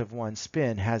result of one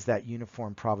spin has that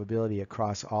uniform probability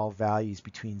across all values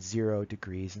between 0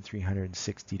 degrees and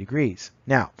 360 degrees.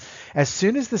 Now, as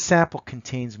soon as the sample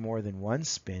contains more than one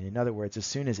spin, in other words, as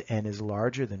soon as n is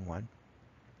larger than 1,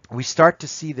 we start to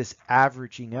see this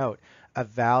averaging out of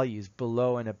values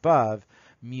below and above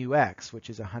mu x, which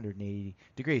is 180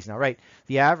 degrees. Now, right,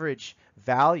 the average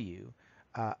value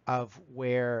of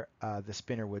where the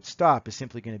spinner would stop is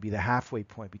simply going to be the halfway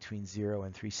point between 0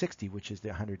 and 360, which is the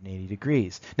 180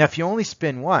 degrees. Now, if you only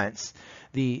spin once,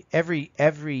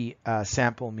 every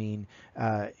sample mean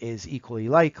is equally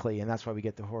likely, and that's why we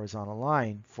get the horizontal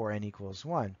line for n equals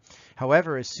 1.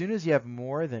 However, as soon as you have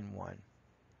more than one,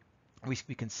 we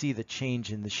can see the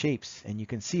change in the shapes, and you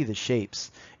can see the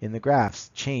shapes in the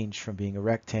graphs change from being a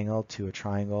rectangle to a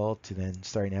triangle to then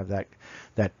starting to have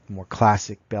that more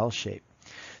classic bell shape.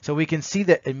 So we can see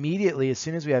that immediately, as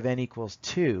soon as we have n equals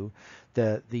 2,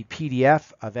 the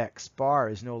PDF of x bar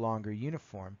is no longer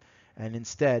uniform, and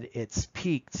instead it's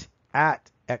peaked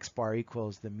at x bar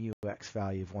equals the mu x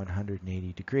value of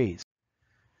 180 degrees.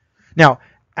 Now,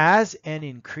 as n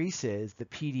increases, the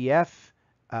PDF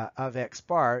of x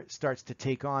bar starts to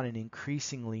take on an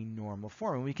increasingly normal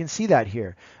form. And we can see that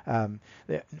here.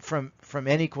 From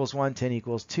n equals 1 to n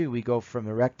equals 2, we go from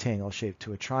a rectangle shape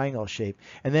to a triangle shape.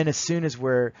 And then as soon as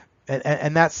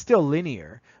and that's still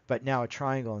linear, but now a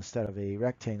triangle instead of a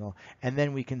rectangle. And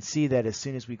then we can see that as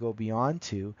soon as we go beyond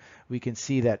 2, we can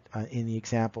see that in the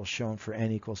example shown for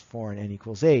n equals 4 and n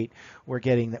equals 8, we're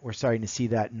starting to see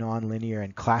that nonlinear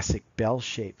and classic bell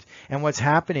shaped. And what's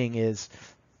happening is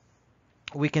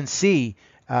we can see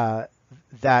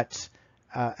that,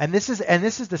 and this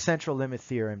is the central limit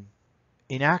theorem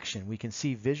in action. We can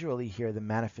see visually here the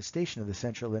manifestation of the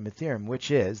central limit theorem,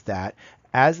 which is that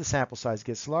as the sample size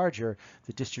gets larger,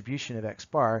 the distribution of x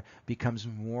bar becomes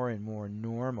more and more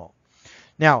normal.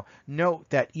 Now, note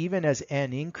that even as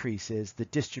n increases, the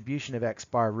distribution of x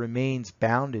bar remains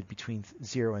bounded between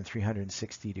 0 and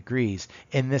 360 degrees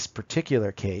in this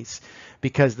particular case,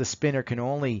 because the spinner can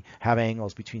only have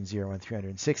angles between 0 and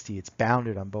 360. It's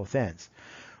bounded on both ends.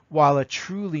 While a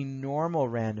truly normal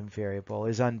random variable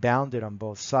is unbounded on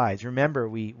both sides. Remember,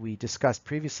 we discussed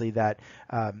previously that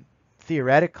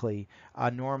theoretically,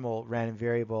 a normal random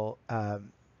variable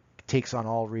takes on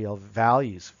all real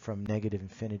values from negative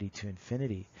infinity to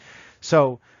infinity.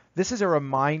 So this is a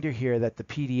reminder here that the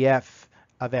PDF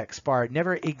of x bar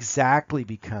never exactly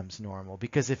becomes normal,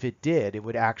 because if it did, it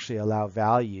would actually allow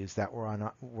values that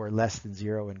were less than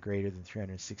 0 and greater than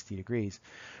 360 degrees.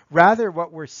 Rather,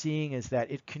 what we're seeing is that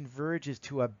it converges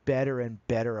to a better and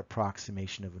better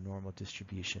approximation of a normal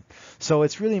distribution. So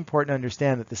it's really important to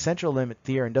understand that the central limit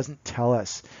theorem doesn't tell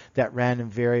us that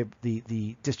random variable,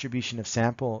 the distribution of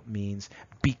sample means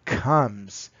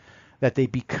they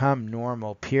become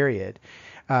normal, period,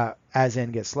 as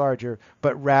n gets larger,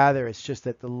 but rather it's just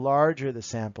that the larger the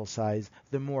sample size,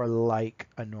 the more like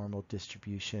a normal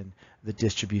distribution the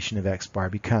distribution of x bar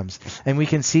becomes. And we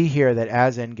can see here that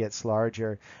as n gets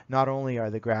larger, not only are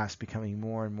the graphs becoming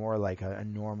more and more like a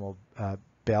normal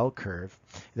bell curve,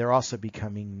 they're also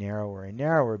becoming narrower and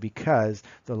narrower, because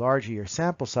the larger your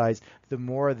sample size, the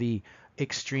more the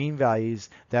extreme values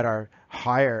that are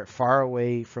higher, far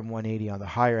away from 180 on the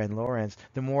higher and lower ends,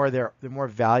 the more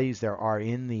values there are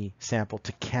in the sample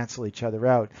to cancel each other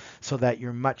out, so that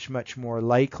you're much more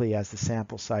likely, as the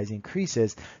sample size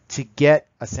increases, to get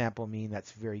a sample mean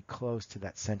that's very close to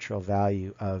that central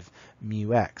value of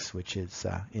mu x, which is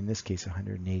in this case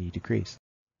 180 degrees.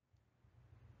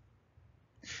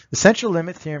 The central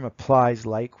limit theorem applies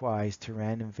likewise to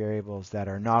random variables that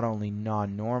are not only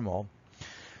non-normal,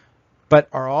 but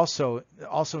are also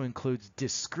includes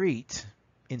discrete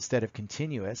instead of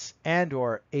continuous, and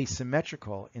or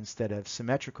asymmetrical instead of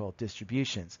symmetrical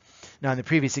distributions. Now, in the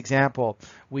previous example,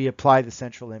 we applied the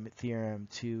central limit theorem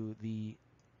to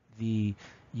the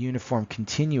uniform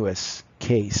continuous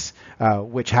case,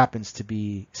 which happens to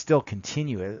be still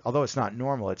continuous. Although it's not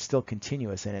normal, it's still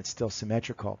continuous and it's still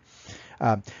symmetrical.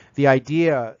 The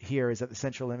idea here is that the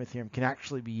central limit theorem can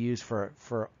actually be used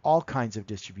for all kinds of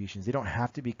distributions. They don't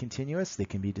have to be continuous, they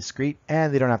can be discrete,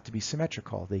 and they don't have to be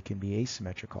symmetrical, they can be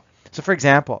asymmetrical. So for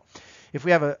example, if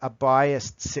we have a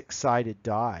biased six-sided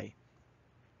die,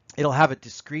 it'll have a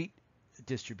discrete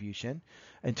distribution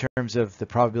in terms of the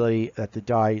probability that the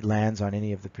die lands on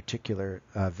any of the particular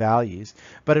values,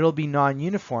 but it'll be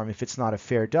non-uniform if it's not a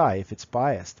fair die, if it's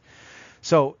biased.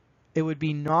 So it would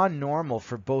be non-normal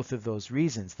for both of those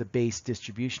reasons, the base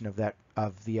distribution of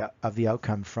the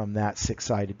outcome from that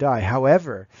six-sided die.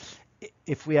 However,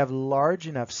 if we have large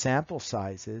enough sample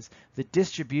sizes, the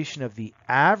distribution of the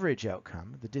average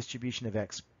outcome, the distribution of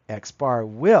x bar,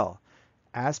 will,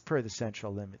 as per the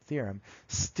central limit theorem,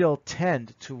 still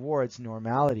tend towards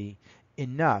normality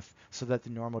enough so that the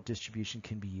normal distribution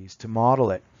can be used to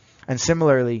model it. And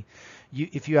similarly,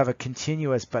 if you have a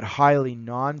continuous but highly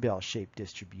non-bell-shaped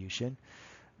distribution,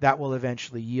 that will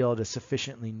eventually yield a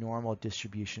sufficiently normal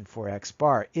distribution for x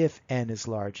bar if n is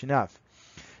large enough.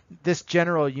 this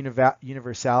general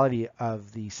universality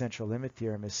of the central limit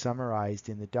theorem is summarized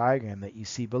in the diagram that you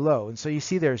see below. And so you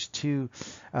see there's two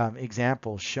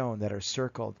examples shown that are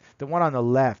circled. The one on the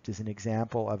left is an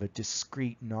example of a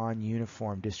discrete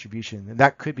non-uniform distribution. And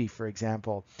that could be, for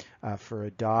example, for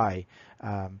a die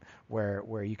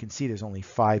where you can see there's only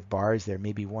 5 bars there.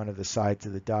 Maybe one of the sides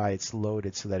of the die, it's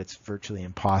loaded so that it's virtually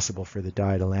impossible for the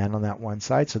die to land on that one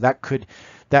side. So that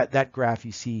graph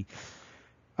you see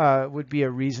would be a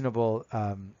reasonable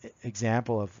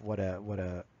example of what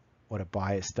a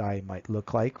biased die might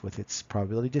look like with its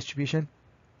probability distribution.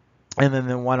 And then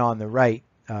the one on the right,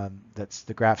 that's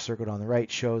the graph circled on the right,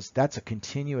 shows that's a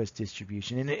continuous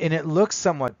distribution, and it looks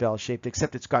somewhat bell-shaped,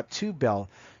 except it's got 2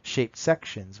 bell-shaped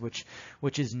sections, which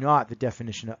is not the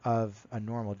definition of a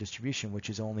normal distribution, which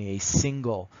is only a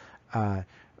single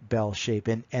bell shape,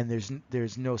 and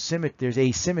there's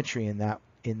asymmetry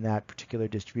in that particular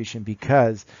distribution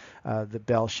because the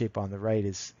bell shape on the right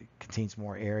contains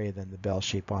more area than the bell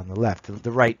shape on the left.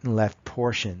 The right and left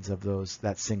portions of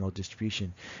that single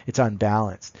distribution, it's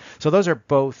unbalanced. So those are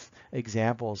both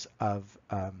examples of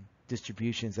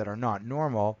distributions that are not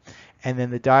normal. And then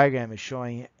the diagram is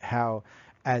showing how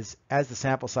as the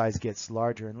sample size gets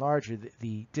larger and larger,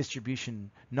 the distribution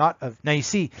now you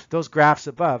see those graphs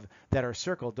above that are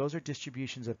circled, those are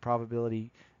distributions of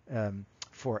probability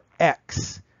for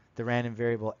x, the random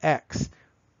variable x,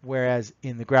 whereas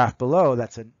in the graph below,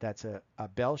 that's a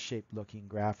bell-shaped looking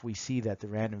graph. We see that the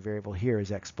random variable here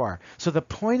is x bar. So the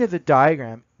point of the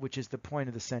diagram, which is the point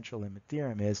of the central limit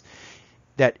theorem, is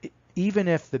that even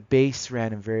if the base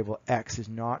random variable x is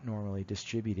not normally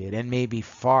distributed and may be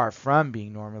far from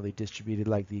being normally distributed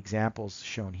like the examples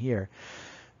shown here,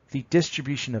 the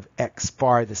distribution of x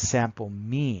bar, the sample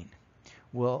mean,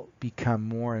 will become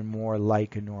more and more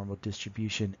like a normal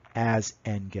distribution as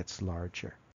n gets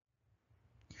larger.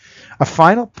 A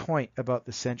final point about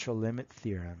the central limit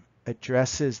theorem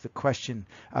addresses the question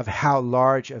of how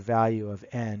large a value of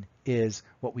n is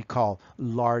what we call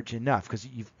large enough, because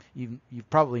you've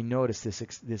probably noticed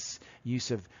this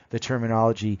use of the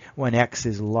terminology when x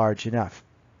is large enough.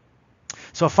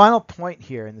 So a final point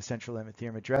here in the central limit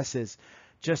theorem addresses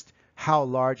just how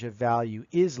large a value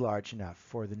is large enough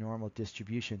for the normal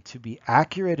distribution to be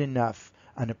accurate enough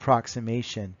an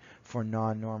approximation for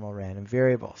non-normal random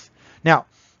variables. Now,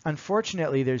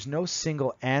 unfortunately, there's no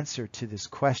single answer to this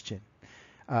question.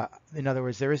 In other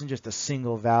words, there isn't just a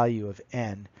single value of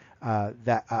n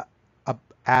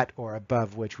at or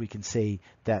above which we can say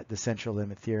that the central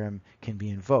limit theorem can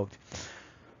be invoked.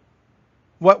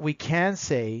 What we can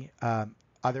say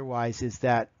otherwise is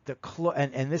that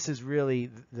and this is really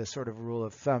the sort of rule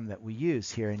of thumb that we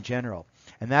use here in general,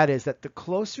 and that is that the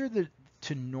closer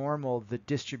to normal the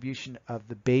distribution of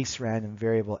the base random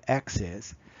variable x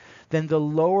is, then the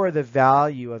lower the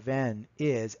value of n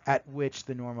is at which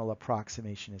the normal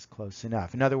approximation is close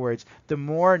enough. In other words, the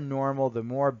more normal, the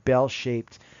more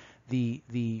bell-shaped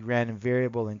the random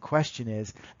variable in question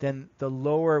is, then the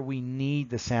lower we need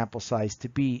the sample size to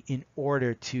be in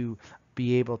order to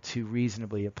be able to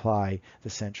reasonably apply the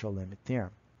central limit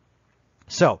theorem.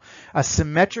 So a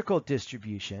symmetrical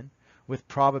distribution with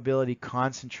probability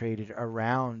concentrated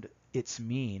around its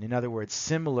mean, in other words,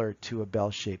 similar to a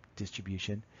bell-shaped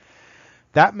distribution,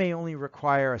 that may only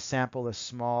require a sample as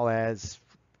small as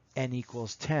n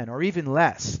equals 10 or even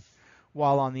less.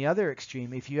 While on the other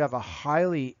extreme, if you have a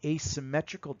highly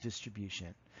asymmetrical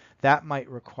distribution, that might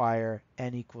require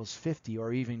n equals 50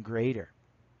 or even greater.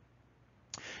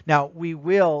 Now, we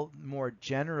will more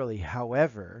generally,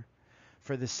 however,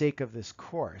 for the sake of this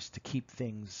course, to keep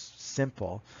things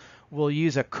simple, we'll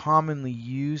use a commonly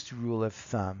used rule of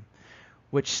thumb,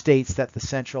 which states that the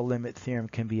central limit theorem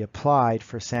can be applied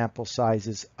for sample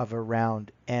sizes of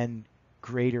around n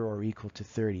greater or equal to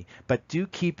 30. But do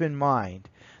keep in mind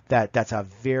that that's a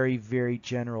very, very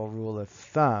general rule of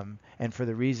thumb, and for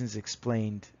the reasons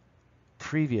explained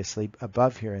previously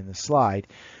above here in the slide,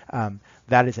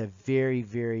 that is a very,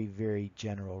 very, very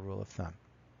general rule of thumb.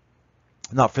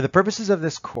 Now, for the purposes of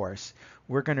this course,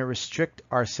 we're going to restrict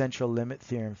our central limit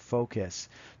theorem focus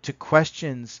to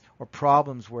questions or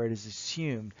problems where it is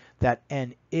assumed that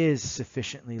n is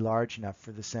sufficiently large enough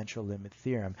for the central limit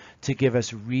theorem to give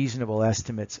us reasonable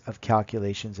estimates of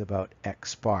calculations about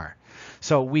x bar.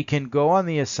 So we can go on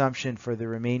the assumption for the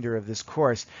remainder of this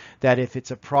course that if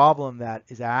it's a problem that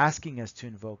is asking us to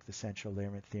invoke the central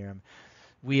limit theorem,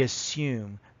 we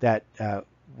assume that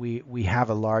we have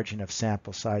a large enough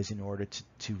sample size in order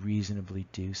to reasonably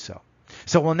do so.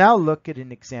 So we'll now look at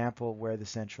an example where the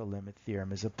central limit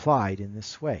theorem is applied in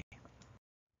this way.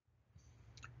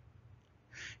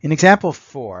 In example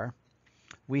 4,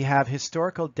 We have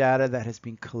historical data that has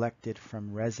been collected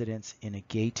from residents in a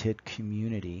gated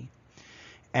community.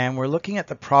 And we're looking at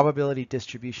the probability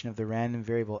distribution of the random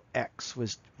variable x,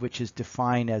 which is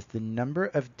defined as the number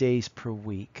of days per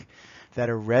week that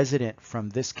a resident from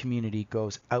this community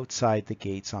goes outside the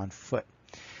gates on foot.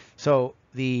 So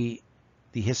the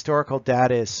historical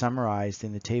data is summarized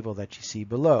in the table that you see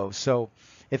below. So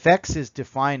if x is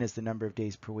defined as the number of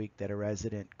days per week that a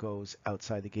resident goes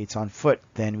outside the gates on foot,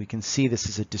 then we can see this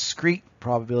is a discrete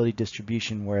probability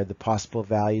distribution where the possible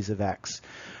values of x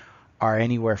are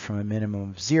anywhere from a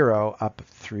minimum of 0 up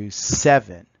through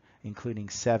 7, including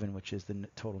 7, which is the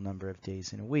total number of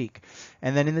days in a week.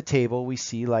 And then in the table, we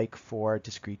see, like for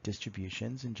discrete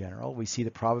distributions in general, we see the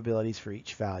probabilities for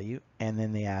each value, and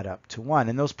then they add up to 1.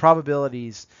 And those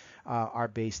probabilities are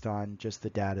based on just the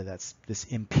data that's this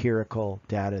empirical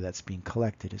data that's being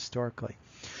collected historically.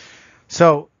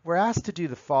 So we're asked to do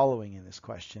the following in this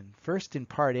question. First, in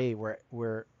part A, we're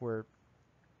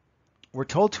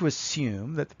told to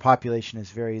assume that the population is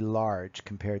very large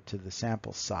compared to the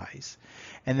sample size.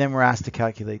 And then we're asked to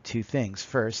calculate two things.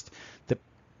 First,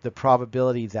 the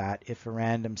probability that if a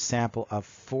random sample of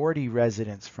 40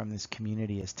 residents from this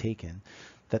community is taken,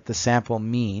 that the sample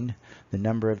mean, the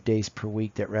number of days per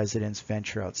week that residents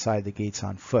venture outside the gates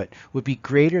on foot, would be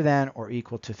greater than or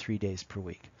equal to 3 days per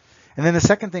week. And then the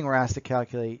second thing we're asked to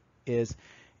calculate is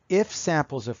if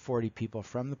samples of 40 people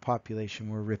from the population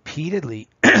were repeatedly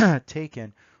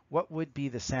taken, what would be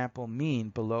the sample mean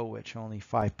below which only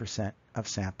 5% of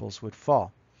samples would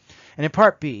fall? And in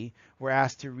part B, we're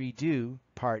asked to redo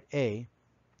part A,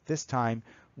 this time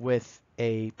with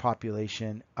a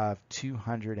population of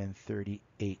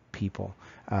 238 people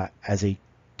as a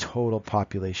total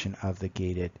population of the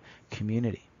gated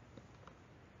community.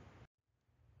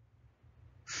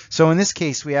 So in this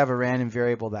case, we have a random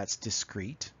variable that's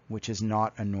discrete, which is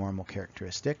not a normal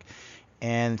characteristic.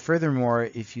 And furthermore,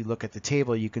 if you look at the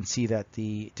table, you can see that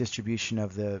the distribution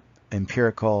of the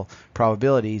empirical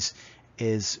probabilities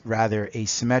is rather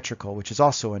asymmetrical, which is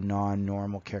also a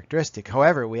non-normal characteristic.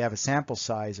 However, we have a sample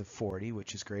size of 40,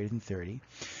 which is greater than 30.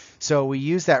 So we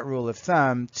use that rule of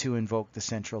thumb to invoke the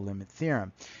central limit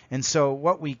theorem. And so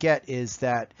what we get is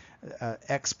that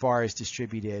x bar is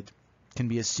distributed, can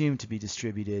be assumed to be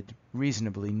distributed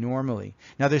reasonably normally.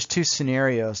 Now there's two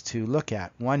scenarios to look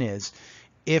at. One is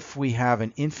if we have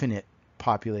an infinite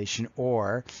population,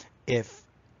 or if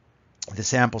the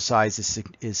sample size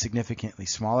is significantly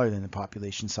smaller than the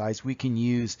population size, we can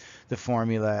use the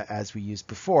formula as we used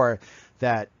before,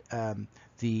 that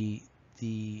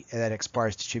that x bar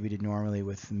is distributed normally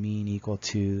with mean equal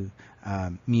to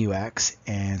mu x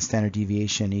and standard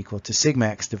deviation equal to sigma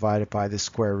x divided by the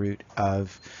square root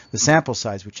of the sample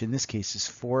size, which in this case is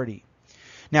 40.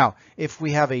 Now, if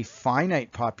we have a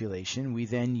finite population, we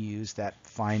then use that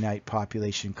finite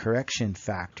population correction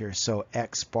factor. So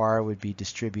x bar would be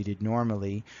distributed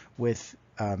normally with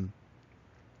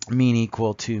mean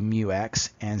equal to mu x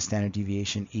and standard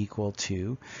deviation equal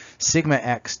to sigma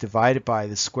x divided by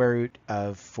the square root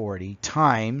of 40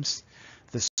 times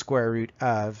the square root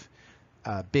of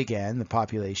big N, the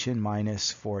population,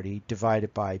 minus 40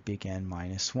 divided by big N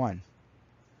minus 1.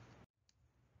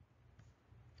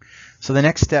 So the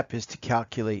next step is to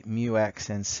calculate mu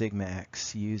x and sigma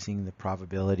x using the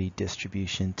probability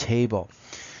distribution table.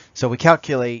 So we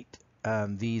calculate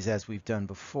these as we've done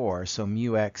before. So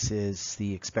mu x is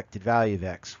the expected value of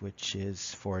x, which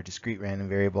is for a discrete random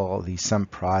variable, the sum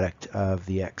product of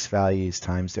the x values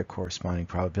times their corresponding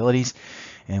probabilities.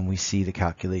 And we see the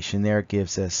calculation there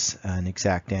gives us an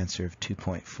exact answer of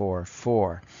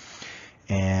 2.44.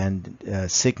 And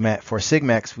for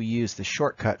sigma x, we use the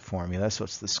shortcut formula. So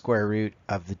it's the square root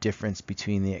of the difference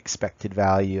between the expected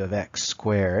value of x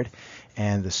squared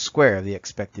and the square of the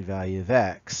expected value of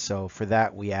x. So for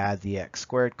that, we add the x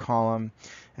squared column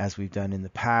as we've done in the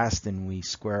past, and we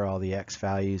square all the x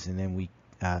values, and then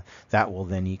that will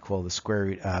then equal the square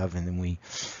root of, and then we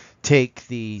take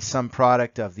the sum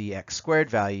product of the x squared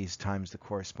values times the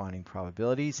corresponding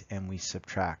probabilities, and we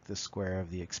subtract the square of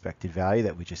the expected value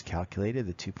that we just calculated,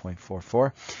 the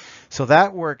 2.44. So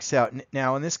that works out.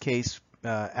 Now in this case,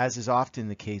 as is often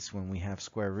the case when we have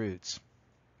square roots,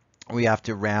 we have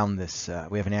to round this.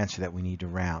 We have an answer that we need to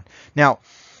round. Now,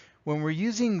 when we're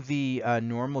using the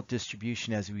normal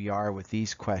distribution as we are with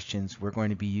these questions, we're going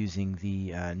to be using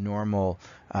the normal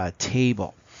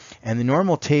table. And the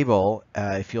normal table,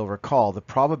 if you'll recall, the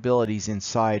probabilities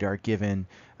inside are given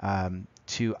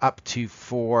to up to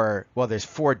 4, well, there's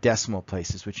 4 decimal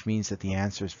places, which means that the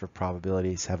answers for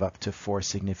probabilities have up to 4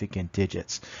 significant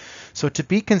digits. So to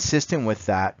be consistent with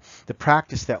that, the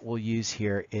practice that we'll use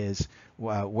here is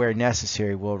where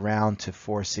necessary, we'll round to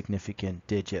 4 significant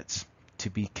digits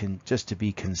just to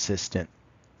be consistent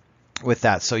with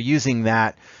that. So using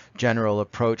that general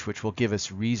approach, which will give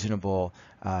us reasonable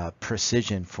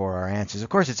precision for our answers. Of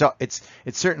course, it's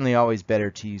certainly always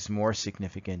better to use more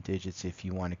significant digits if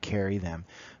you want to carry them.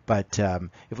 But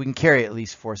if we can carry at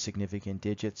least 4 significant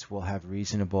digits, we'll have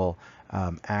reasonable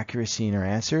accuracy in our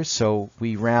answers. So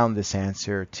we round this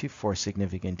answer to 4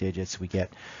 significant digits. We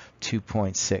get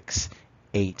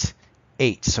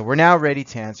 2.688. So we're now ready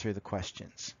to answer the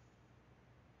questions.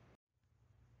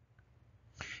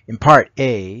 In part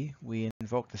A, we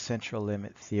invoke the central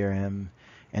limit theorem,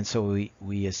 and so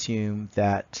we assume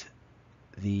that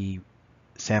the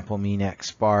sample mean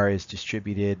x bar is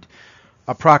distributed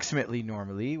approximately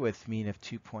normally with mean of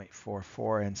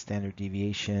 2.44 and standard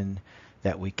deviation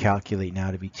that we calculate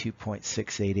now to be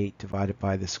 2.688 divided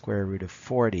by the square root of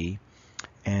 40,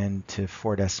 and to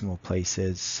 4 decimal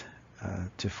places,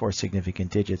 to 4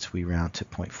 significant digits, we round to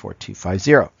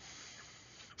 0.4250.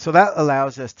 So that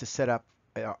allows us to set up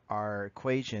our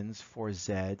equations for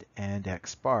z and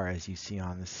x bar, as you see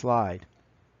on the slide.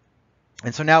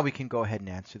 And so now we can go ahead and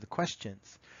answer the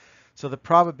questions. So the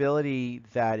probability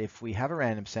that if we have a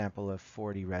random sample of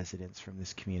 40 residents from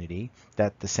this community,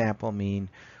 that the sample mean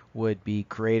would be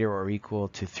greater or equal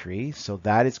to 3. So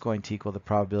that is going to equal the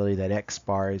probability that x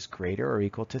bar is greater or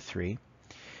equal to 3.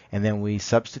 And then we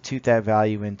substitute that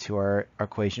value into our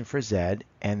equation for z,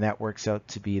 and that works out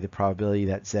to be the probability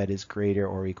that z is greater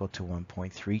or equal to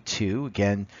 1.32.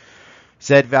 Again,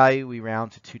 z value we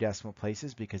round to 2 decimal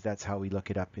places because that's how we look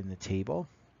it up in the table.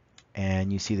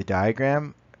 And you see the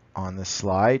diagram on the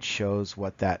slide shows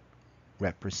what that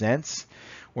represents.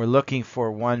 We're looking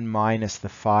for 1 minus the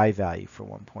phi value for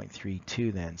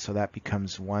 1.32 then. So that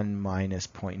becomes 1 minus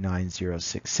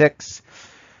 0.9066.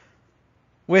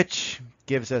 which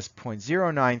gives us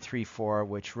 0.0934,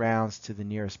 which rounds to the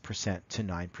nearest percent to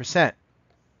 9%.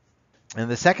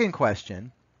 And the second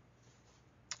question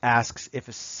asks if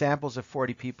samples of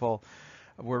 40 people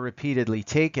were repeatedly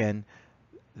taken,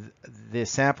 the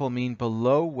sample mean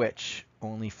below which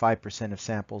only 5% of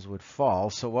samples would fall.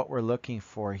 So what we're looking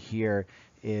for here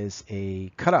is a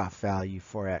cutoff value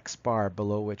for x bar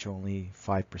below which only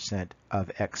 5% of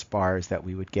x bars that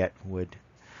we would get would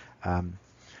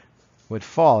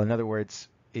fall. In other words,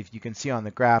 if you can see on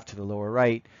the graph to the lower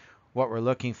right, what we're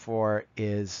looking for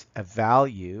is a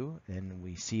value, and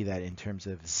we see that in terms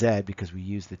of z because we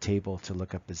use the table to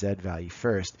look up the z value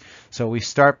first. So we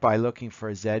start by looking for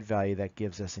a z value that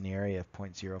gives us an area of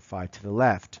 0.05 to the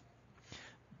left.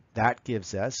 That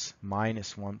gives us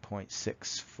minus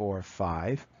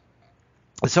 1.645.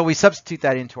 So we substitute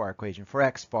that into our equation for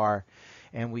x bar,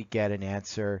 and we get an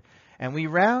answer. And we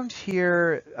round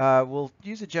here, we'll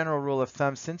use a general rule of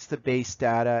thumb. Since the base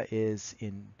data is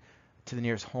to the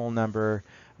nearest whole number,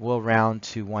 we'll round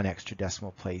to 1 extra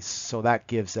decimal place. So that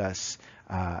gives us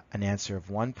an answer of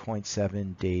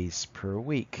 1.7 days per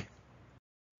week.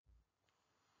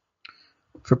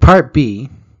 For part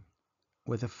B,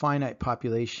 with a finite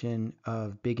population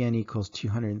of big N equals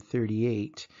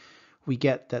 238, we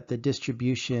get that the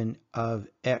distribution of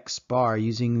x bar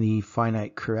using the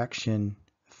finite correction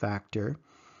factor,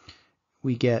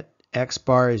 we get x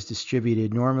bar is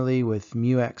distributed normally with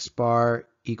mu x bar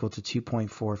equal to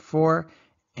 2.44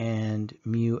 and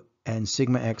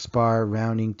sigma x bar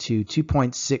rounding to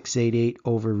 2.688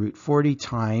 over root 40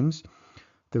 times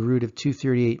the root of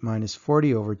 238 minus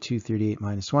 40 over 238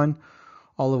 minus 1,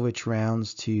 all of which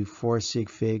rounds to 4 sig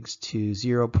figs to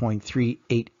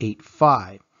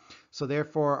 0.3885. So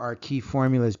therefore our key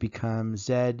formulas become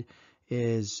z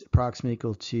is approximately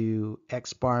equal to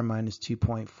x bar minus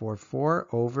 2.44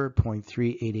 over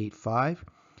 0.3885,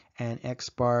 and x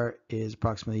bar is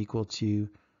approximately equal to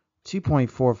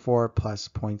 2.44 plus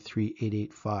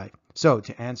 0.3885. So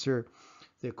to answer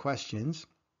the questions,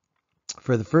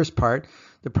 for the first part,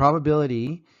 the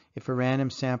probability if a random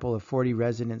sample of 40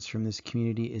 residents from this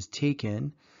community is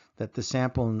taken that the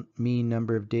sample mean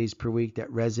number of days per week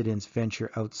that residents venture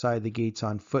outside the gates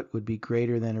on foot would be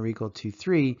greater than or equal to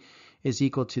 3 is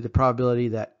equal to the probability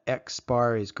that x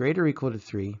bar is greater or equal to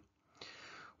 3,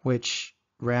 which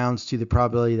rounds to the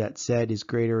probability that z is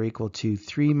greater or equal to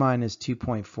 3 minus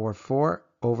 2.44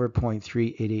 over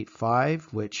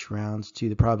 0.3885, which rounds to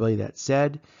the probability that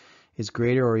z is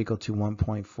greater or equal to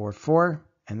 1.44,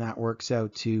 and that works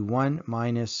out to 1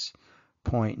 minus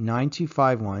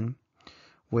 0.9251,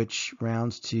 which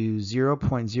rounds to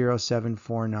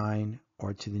 0.0749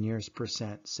 or to the nearest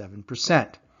percent,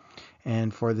 7%.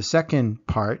 And for the second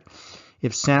part,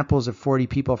 if samples of 40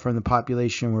 people from the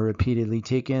population were repeatedly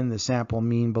taken, the sample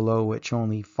mean below which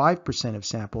only 5% of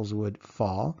samples would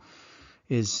fall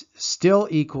is still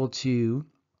equal to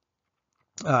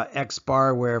x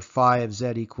bar, where phi of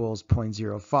z equals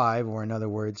 0.05, or in other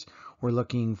words, we're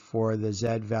looking for the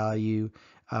z value,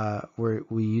 where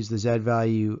we use the z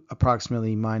value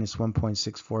approximately minus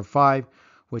 1.645,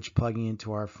 which plugging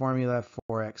into our formula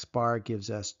for x bar gives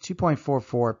us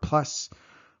 2.44 plus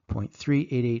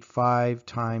 0.3885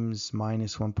 times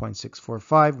minus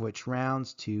 1.645, which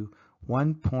rounds to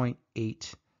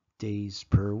 1.8 days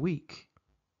per week.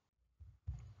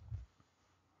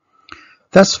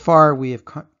 Thus far, we have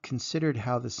considered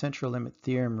how the central limit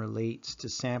theorem relates to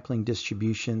sampling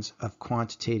distributions of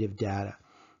quantitative data,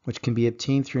 which can be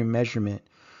obtained through measurement,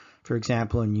 for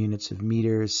example, in units of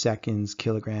meters, seconds,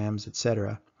 kilograms,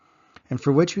 etc., and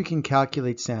for which we can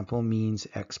calculate sample means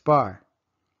x bar.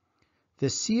 The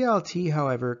CLT,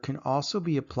 however, can also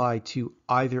be applied to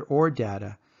either-or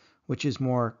data, which is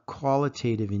more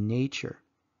qualitative in nature.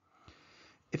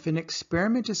 If an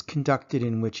experiment is conducted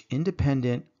in which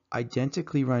independent,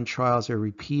 identically run trials are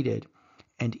repeated,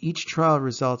 and each trial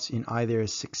results in either a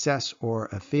success or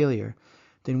a failure,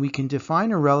 then we can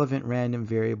define a relevant random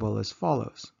variable as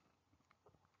follows.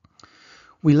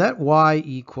 We let y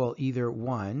equal either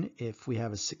 1 if we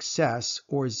have a success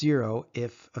or 0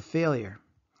 if a failure.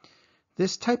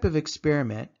 This type of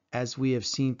experiment, as we have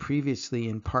seen previously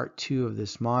in part 2 of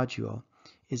this module,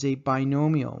 is a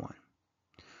binomial one.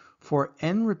 For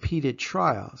n repeated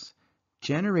trials,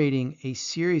 generating a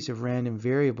series of random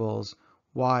variables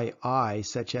yi,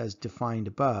 such as defined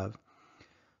above,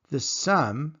 the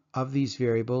sum of these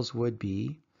variables would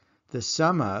be the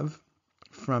sum of,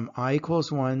 from I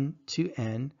equals 1 to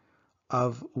n,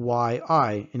 of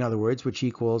yi, in other words, which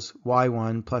equals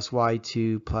y1 plus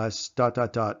y2 plus ...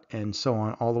 and so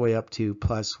on, all the way up to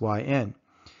plus yn.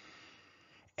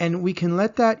 And we can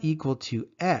let that equal to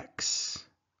x,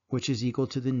 which is equal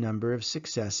to the number of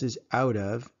successes out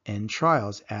of n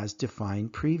trials as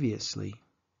defined previously.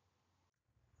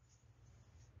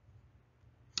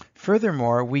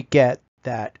 Furthermore, we get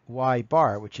that y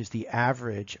bar, which is the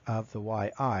average of the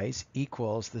yi's,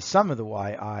 equals the sum of the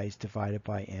yi's divided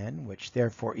by n, which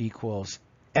therefore equals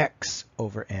x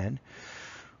over n,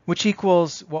 which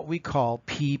equals what we call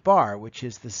p bar, which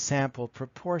is the sample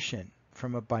proportion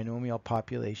from a binomial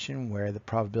population where the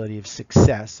probability of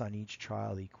success on each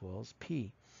trial equals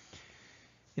p.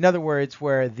 In other words,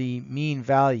 where the mean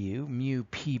value, mu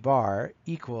p bar,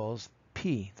 equals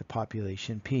p, the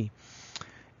population p.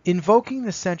 Invoking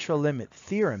the central limit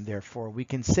theorem, therefore, we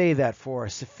can say that for a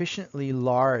sufficiently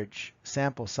large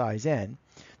sample size n,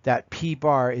 that p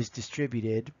bar is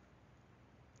distributed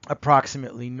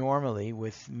approximately normally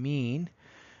with mean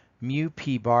mu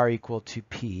p bar equal to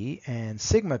p and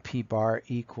sigma p bar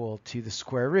equal to the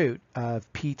square root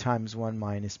of p times 1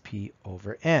 minus p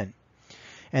over n.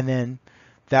 And then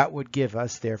that would give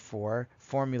us, therefore,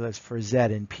 formulas for z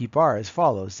and p bar as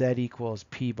follows. Z equals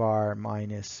p bar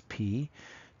minus p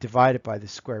divided by the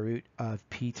square root of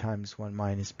p times 1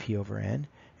 minus p over n,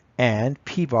 and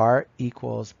p bar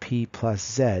equals p plus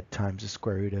z times the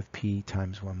square root of p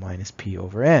times 1 minus p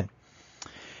over n.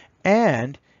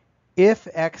 And if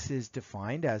x is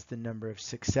defined as the number of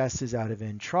successes out of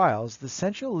n trials, the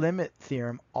central limit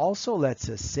theorem also lets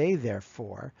us say,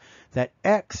 therefore, that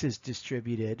x is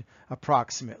distributed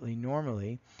approximately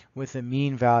normally with a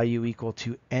mean value equal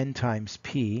to n times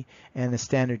p and the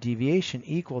standard deviation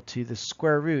equal to the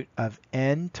square root of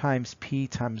n times p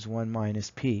times 1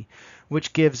 minus p,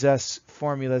 which gives us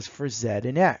formulas for z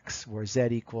and x, where z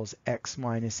equals x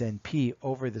minus np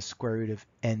over the square root of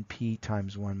np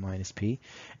times 1 minus p,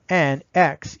 and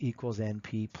x equals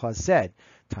np plus z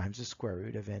times the square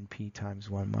root of np times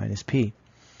 1 minus p.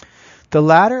 The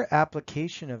latter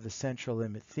application of the central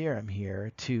limit theorem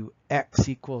here to x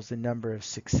equals the number of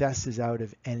successes out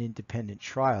of n independent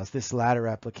trials, this latter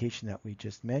application that we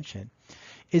just mentioned,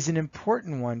 is an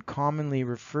important one commonly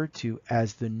referred to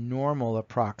as the normal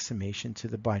approximation to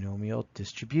the binomial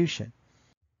distribution.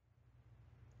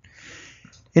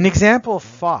 In example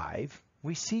 5,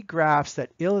 we see graphs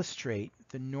that illustrate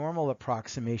the normal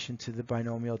approximation to the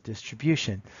binomial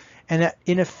distribution. And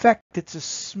in effect, it's a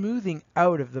smoothing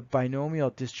out of the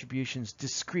binomial distribution's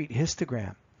discrete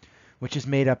histogram, which is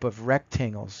made up of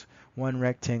rectangles, one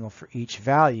rectangle for each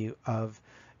value of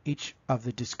each of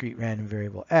the discrete random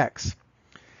variable x.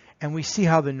 And we see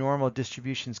how the normal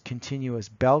distribution's continuous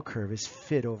bell curve is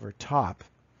fit over top.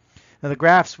 Now the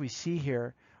graphs we see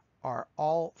here are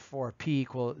all for p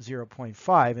equal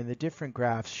 0.5, and the different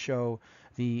graphs show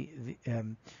the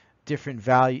different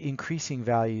increasing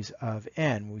values of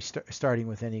n. Starting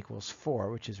with n equals 4,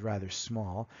 which is rather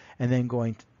small, and then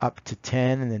going up to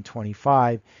 10, and then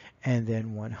 25, and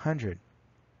then 100.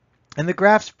 And the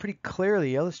graphs pretty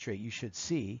clearly illustrate, you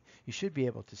should be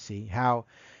able to see how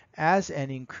as n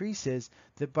increases,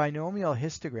 the binomial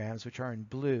histograms, which are in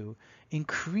blue,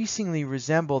 increasingly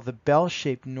resemble the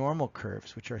bell-shaped normal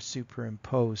curves, which are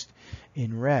superimposed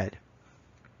in red.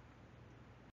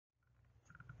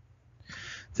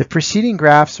 The preceding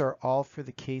graphs are all for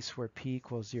the case where p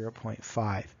equals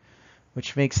 0.5,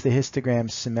 which makes the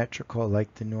histogram symmetrical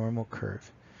like the normal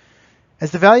curve.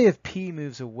 As the value of p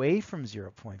moves away from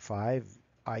 0.5,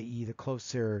 i.e. the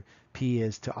closer p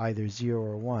is to either 0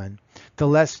 or 1, the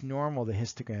less normal the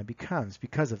histogram becomes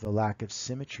because of the lack of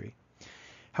symmetry.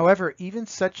 However, even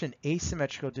such an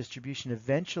asymmetrical distribution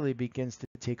eventually begins to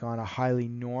take on a highly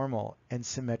normal and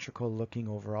symmetrical looking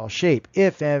overall shape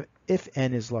if n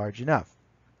is large enough.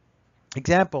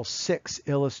 Example 6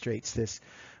 illustrates this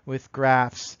with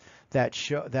graphs that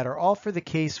are all for the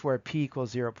case where p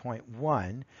equals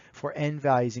 0.1 for n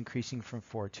values increasing from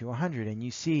 4 to 100. And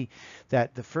you see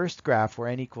that the first graph where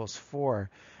n equals 4,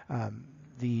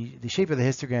 the shape of the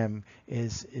histogram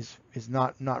is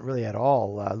not really at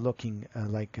all looking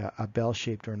like a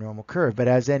bell-shaped or normal curve. But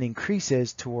as n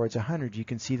increases towards 100, you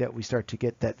can see that we start to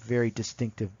get that very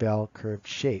distinctive bell-curved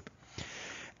shape.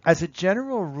 As a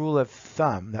general rule of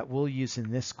thumb that we'll use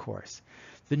in this course,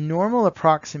 the normal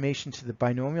approximation to the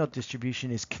binomial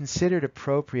distribution is considered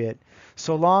appropriate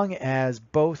so long as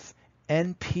both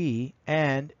np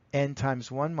and n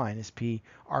times 1 minus p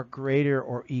are greater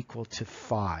or equal to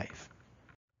 5.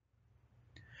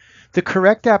 The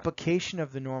correct application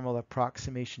of the normal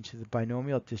approximation to the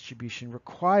binomial distribution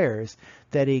requires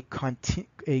that a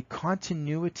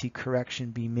continuity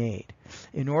correction be made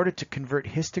in order to convert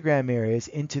histogram areas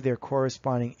into their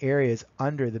corresponding areas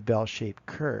under the bell-shaped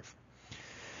curve.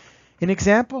 In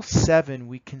example 7,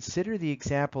 we consider the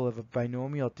example of a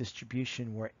binomial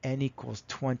distribution where n equals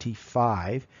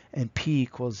 25 and p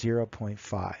equals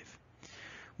 0.5,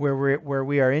 where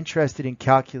we are interested in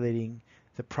calculating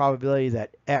the probability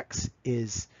that x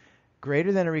is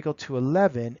greater than or equal to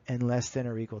 11 and less than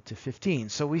or equal to 15.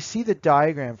 So we see the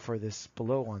diagram for this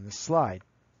below on the slide.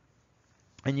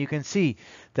 And you can see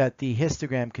that the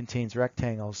histogram contains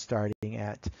rectangles starting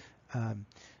at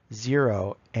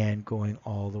 0 and going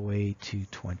all the way to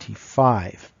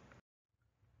 25.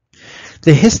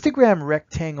 The histogram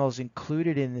rectangles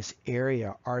included in this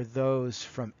area are those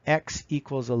from x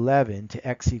equals 11 to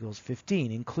x equals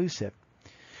 15 inclusive.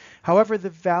 However, the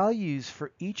values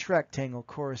for each rectangle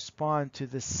correspond to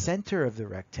the center of the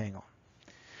rectangle.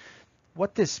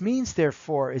 What this means,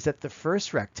 therefore, is that the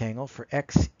first rectangle for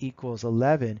x equals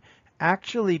 11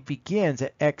 actually begins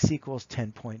at x equals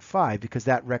 10.5 because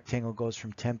that rectangle goes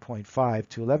from 10.5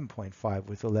 to 11.5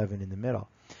 with 11 in the middle.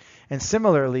 And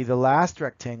similarly, the last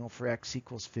rectangle for x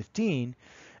equals 15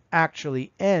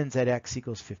 actually ends at x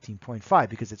equals 15.5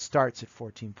 because it starts at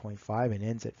 14.5 and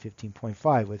ends at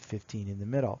 15.5 with 15 in the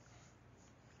middle.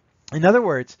 In other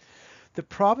words, the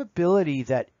probability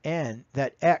that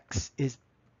x is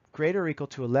greater or equal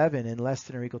to 11 and less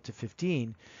than or equal to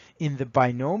 15 in the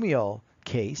binomial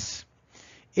case,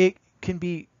 it can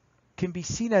be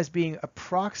seen as being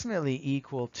approximately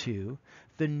equal to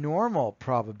the normal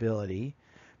probability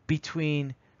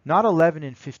between not 11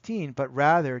 and 15, but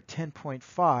rather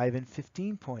 10.5 and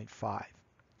 15.5.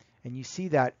 And you see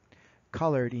that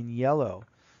colored in yellow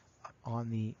on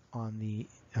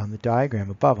the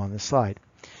diagram above on the slide.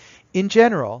 In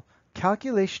general,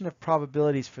 calculation of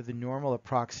probabilities for the normal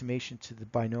approximation to the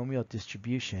binomial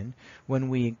distribution when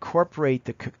we incorporate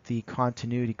the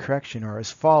continuity correction are as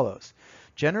follows.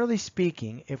 Generally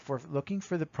speaking, if we're looking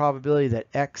for the probability that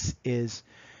x is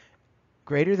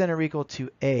greater than or equal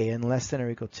to a and less than or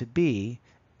equal to b,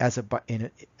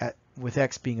 with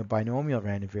x being a binomial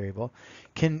random variable,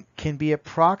 can be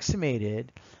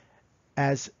approximated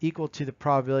as equal to the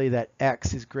probability that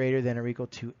x is greater than or equal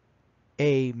to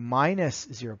a minus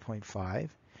 0.5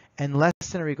 and less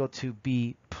than or equal to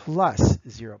b plus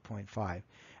 0.5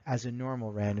 as a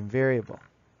normal random variable.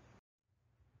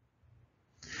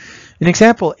 In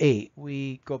example 8,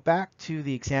 we go back to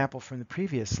the example from the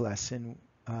previous lesson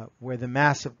where the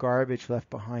mass of garbage left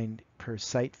behind per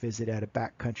site visit at a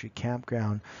backcountry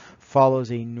campground follows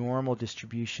a normal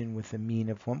distribution with a mean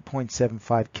of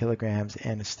 1.75 kilograms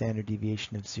and a standard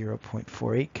deviation of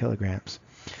 0.48 kilograms.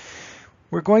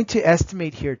 We're going to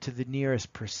estimate here to the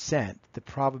nearest percent the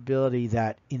probability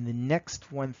that in the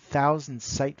next 1,000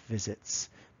 site visits,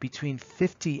 between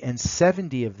 50 and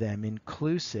 70 of them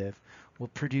inclusive will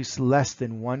produce less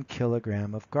than 1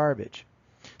 kilogram of garbage.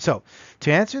 So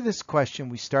to answer this question,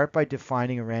 we start by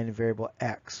defining a random variable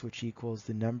x, which equals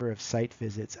the number of site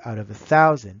visits out of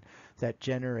 1,000 that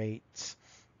generate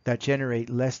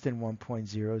less than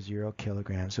 1.00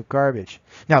 kilograms of garbage.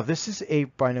 Now this is a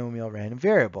binomial random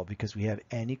variable because we have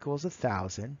n equals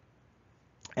 1,000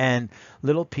 and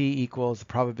little p equals the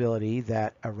probability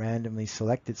that a randomly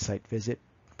selected site visit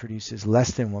produces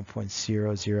less than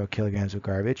 1.00 kilograms of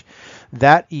garbage.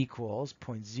 That equals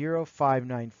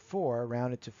 0.0594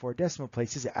 rounded to 4 decimal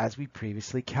places as we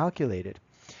previously calculated.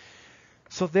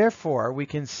 So therefore we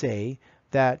can say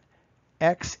that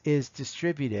x is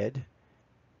distributed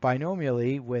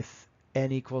binomially with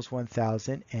n equals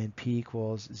 1,000 and p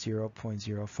equals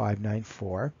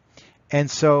 0.0594. And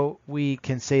so we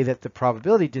can say that the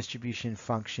probability distribution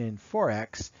function for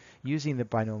x using the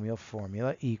binomial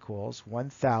formula equals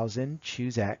 1,000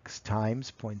 choose x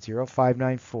times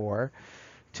 0.0594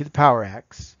 to the power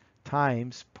x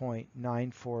times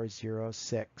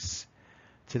 0.9406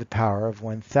 to the power of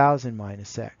 1,000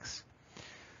 minus x.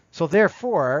 So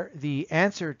therefore, the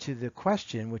answer to the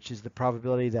question, which is the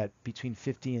probability that between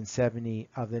 50 and 70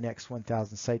 of the next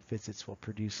 1,000 site visits will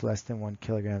produce less than 1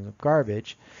 kilogram of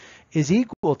garbage, is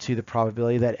equal to the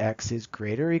probability that x is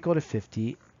greater or equal to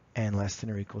 50 and less than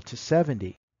or equal to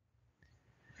 70.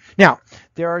 Now,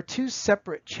 there are two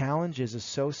separate challenges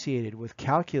associated with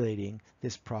calculating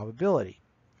this probability,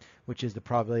 which is the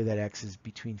probability that x is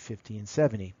between 50 and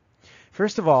 70.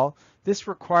 First of all, this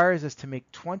requires us to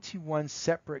make 21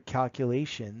 separate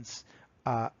calculations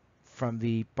from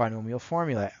the binomial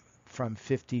formula from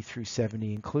 50 through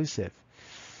 70 inclusive.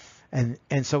 And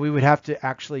so we would have to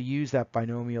actually use that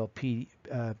binomial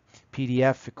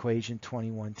PDF equation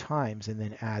 21 times and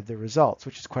then add the results,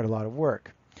 which is quite a lot of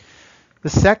work. The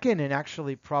second, and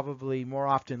actually probably more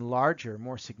often larger,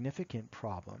 more significant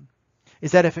problem,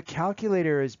 is that if a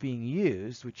calculator is being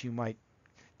used, which you might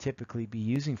typically be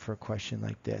using for a question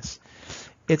like this,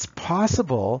 it's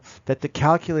possible that the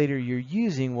calculator you're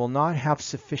using will not have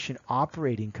sufficient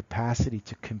operating capacity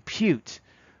to compute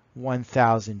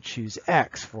 1,000 choose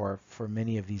x for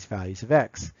many of these values of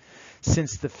x,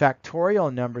 since the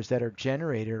factorial numbers that are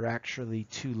generated are actually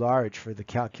too large for the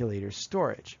calculator's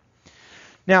storage.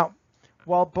 Now,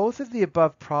 while both of the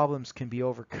above problems can be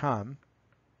overcome,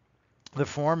 the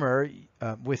former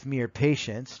with mere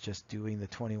patience, just doing the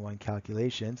 21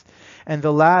 calculations, and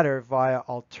the latter via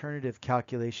alternative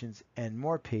calculations and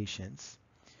more patience,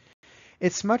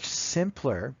 it's much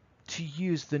simpler to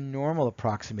use the normal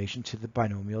approximation to the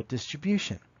binomial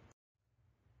distribution.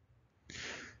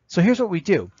 So here's what we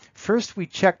do. First, we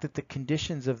check that the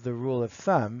conditions of the rule of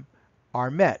thumb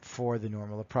are met for the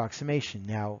normal approximation.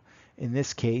 Now, in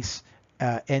this case,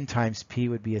 n times p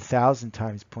would be 1,000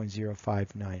 times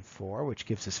 0.0594, which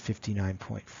gives us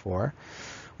 59.4,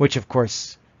 which of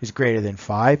course is greater than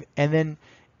 5. And then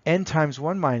n times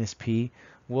 1 minus p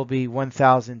will be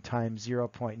 1,000 times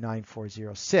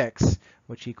 0.9406,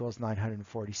 which equals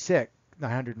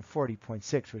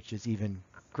 940.6, which is even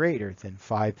greater than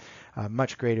 5,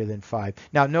 much greater than 5.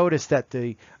 Now notice that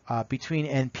the between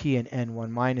np and n1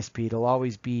 minus p, it'll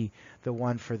always be the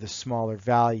one for the smaller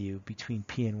value between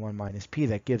p and 1 minus p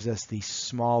that gives us the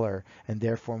smaller and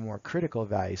therefore more critical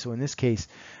value. So in this case,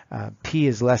 p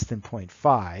is less than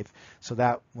 0.5, so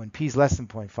that when p is less than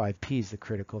 0.5, p is the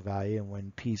critical value, and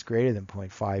when p is greater than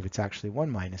 0.5, it's actually 1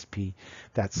 minus p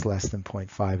that's less than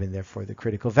 0.5 and therefore the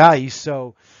critical value.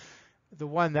 So the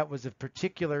one that was of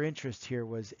particular interest here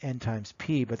was n times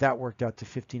p, but that worked out to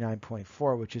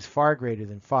 59.4, which is far greater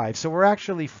than 5. So we're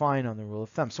actually fine on the rule of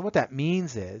thumb. So what that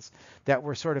means is that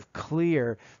we're sort of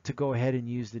clear to go ahead and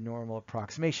use the normal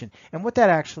approximation. And what that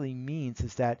actually means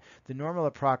is that the normal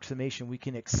approximation, we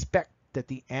can expect that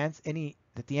the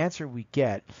answer we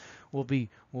get will be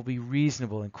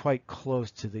reasonable and quite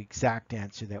close to the exact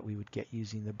answer that we would get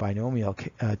using the binomial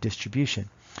distribution.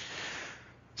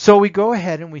 So we go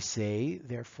ahead and we say,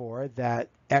 therefore, that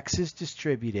x is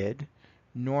distributed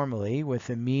normally with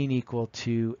a mean equal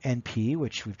to np,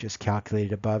 which we've just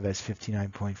calculated above as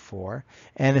 59.4,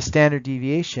 and a standard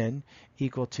deviation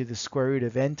equal to the square root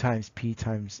of n times p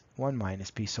times 1 minus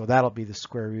p. So that'll be the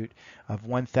square root of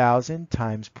 1,000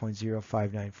 times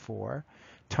 0.0594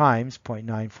 times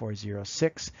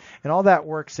 0.9406, and all that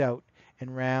works out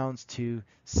and rounds to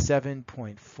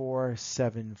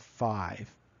 7.475.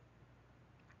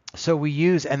 So we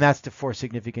use, and that's the 4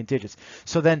 significant digits.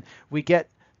 So then we get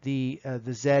the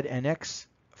z and x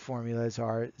formulas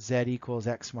are z equals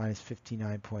x minus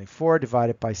 59.4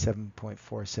 divided by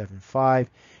 7.475,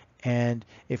 And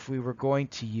if we were going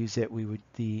to use it,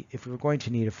 if we were going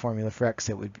to need a formula for x,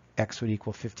 x would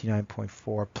equal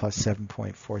 59.4 plus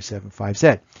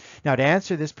 7.475z. Now, to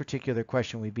answer this particular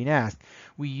question we've been asked,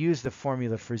 we use the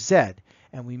formula for z,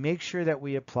 and we make sure that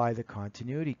we apply the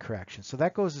continuity correction. So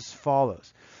that goes as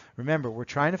follows. Remember, we're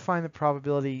trying to find the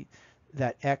probability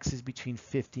that x is between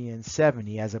 50 and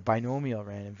 70 as a binomial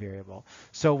random variable.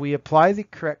 So we apply the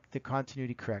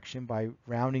continuity correction by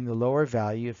rounding the lower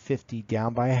value of 50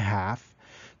 down by a half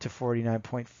to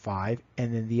 49.5,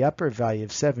 and then the upper value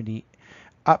of 70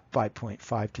 up by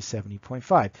 0.5 to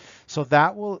 70.5. So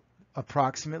that will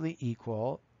approximately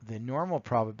equal the normal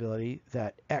probability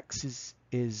that x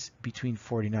is between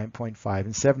 49.5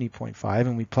 and 70.5,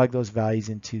 and we plug those values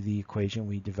into the equation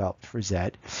we developed for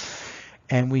z.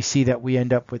 And we see that we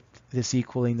end up with this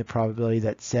equaling the probability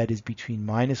that z is between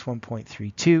minus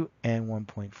 1.32 and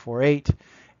 1.48.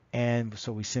 And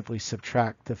so we simply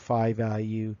subtract the phi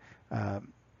value.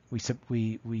 We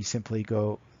simply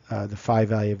go the phi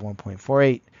value of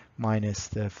 1.48 minus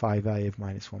the phi value of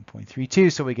minus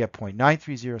 1.32. So we get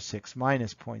 0.9306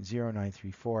 minus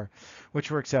 0.0934,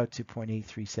 which works out to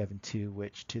 0.8372,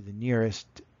 which to the nearest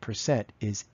percent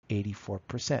is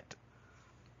 84%.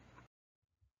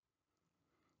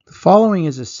 The following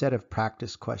is a set of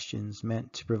practice questions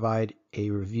meant to provide a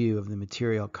review of the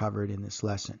material covered in this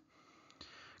lesson.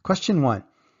 Question 1.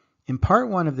 In part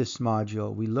 1 of this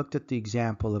module, we looked at the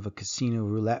example of a casino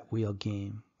roulette wheel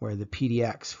game where the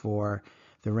PDX for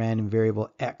the random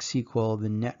variable x equal the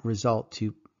net result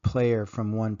to player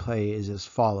from one play is as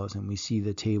follows, and we see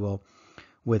the table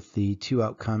with the two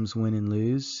outcomes, win and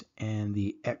lose, and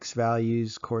the x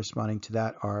values corresponding to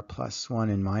that are +1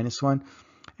 and -1.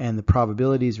 And the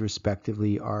probabilities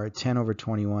respectively are 10 over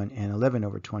 21 and 11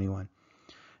 over 21.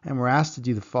 And we're asked to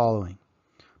do the following.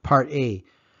 Part A,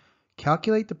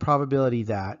 calculate the probability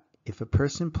that if a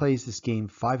person plays this game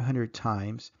 500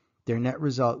 times, their net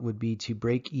result would be to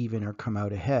break even or come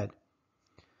out ahead.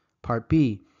 Part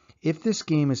B, if this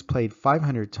game is played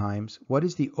 500 times, what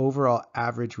is the overall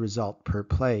average result per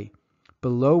play,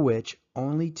 below which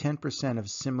only 10% of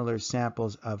similar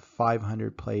samples of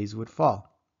 500 plays would fall?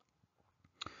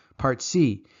 Part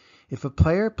C, if a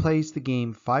player plays the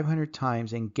game 500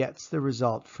 times and gets the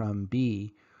result from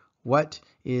B, what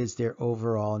is their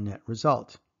overall net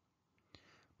result?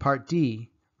 Part D,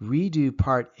 redo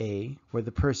Part A, where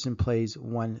the person plays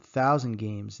 1,000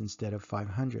 games instead of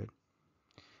 500.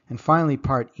 And finally,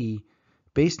 Part E,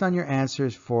 based on your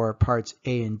answers for Parts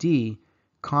A and D,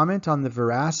 comment on the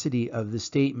veracity of the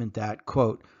statement that,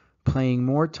 quote, playing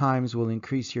more times will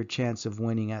increase your chance of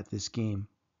winning at this game,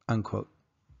 unquote.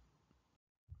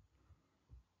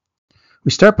 We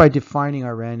start by defining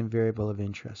our random variable of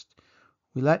interest.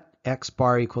 We let x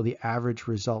bar equal the average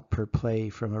result per play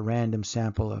from a random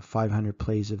sample of 500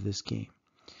 plays of this game.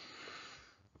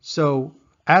 So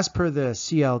as per the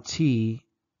CLT,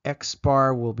 x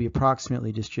bar will be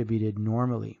approximately distributed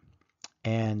normally,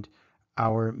 and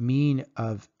our mean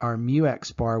of our mu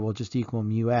x bar will just equal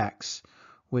mu x,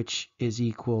 which is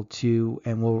equal to,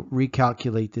 and we'll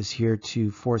recalculate this here to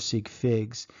 4 sig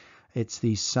figs. It's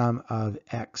the sum of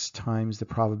x times the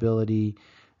probability.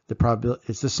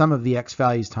 It's the sum of the x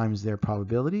values times their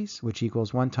probabilities, which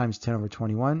equals 1 times 10 over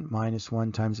 21 minus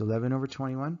 1 times 11 over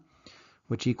 21,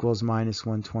 which equals minus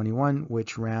 121,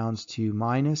 which rounds to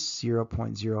minus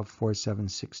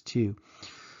 0.04762.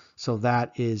 So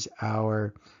that is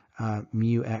our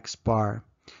mu x bar.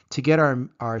 To get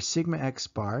our sigma x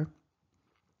bar,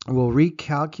 we'll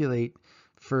recalculate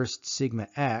first sigma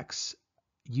x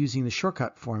using the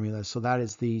shortcut formula. So that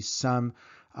is the sum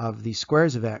of the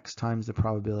squares of x times the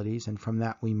probabilities, and from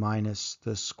that we minus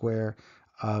the square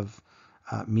of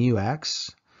mu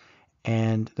x,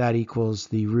 and that equals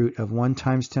the root of 1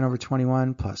 times 10 over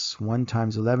 21 plus 1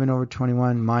 times 11 over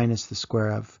 21 minus the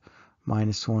square of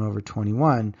minus 1 over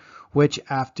 21, which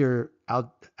after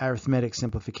arithmetic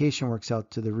simplification works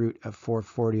out to the root of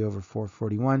 440 over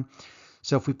 441.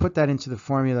 So if we put that into the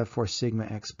formula for sigma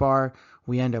x bar,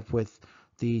 we end up with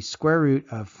the square root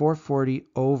of 440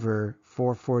 over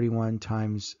 441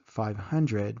 times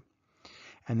 500,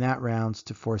 and that rounds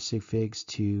to 4 sig figs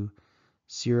to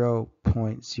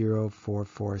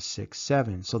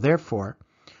 0.04467. So therefore,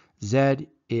 z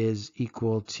is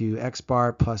equal to x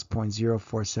bar plus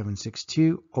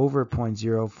 0.04762 over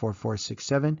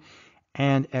 0.04467,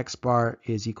 and x bar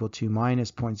is equal to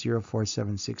minus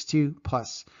 0.04762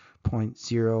 plus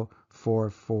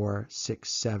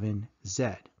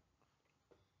 0.04467z.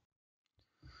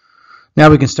 Now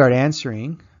we can start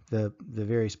answering the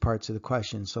various parts of the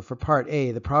question. So for part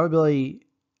A, the probability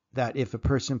that if a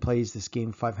person plays this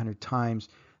game 500 times,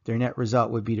 their net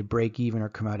result would be to break even or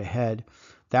come out ahead.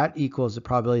 That equals the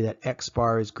probability that X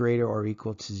bar is greater or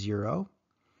equal to 0,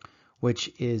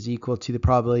 which is equal to the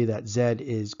probability that Z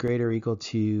is greater or equal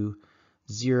to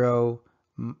 0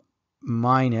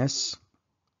 minus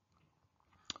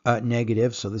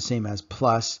negative, so the same as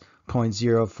plus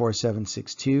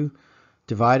 0.04762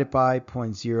 divided by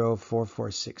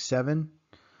 0.04467,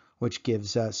 which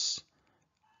gives us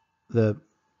the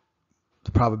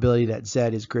probability that Z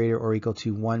is greater or equal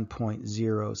to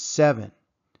 1.07.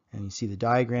 And you see the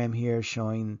diagram here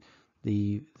showing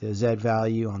the Z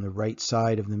value on the right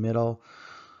side of the middle.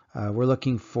 We're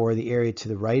looking for the area to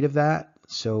the right of that.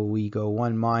 So we go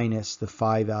 1 minus the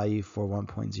phi value for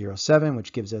 1.07,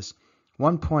 which gives us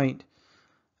 1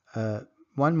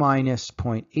 minus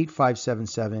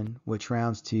 0.8577, which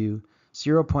rounds to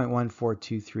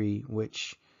 0.1423,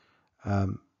 which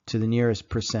to the nearest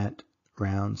percent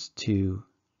rounds to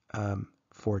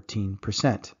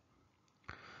 14%.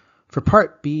 For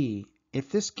part B,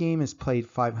 if this game is played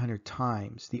 500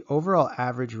 times, the overall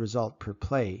average result per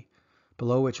play,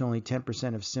 below which only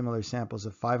 10% of similar samples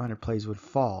of 500 plays would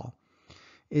fall,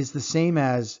 is the same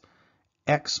as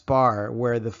X bar,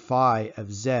 where the phi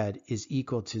of Z is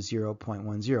equal to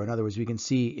 0.10. In other words, we can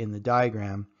see in the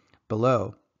diagram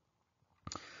below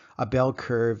a bell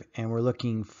curve, and we're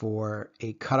looking for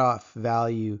a cutoff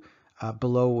value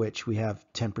below which we have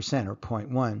 10% or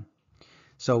 0.1.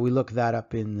 So we look that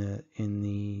up in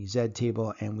the Z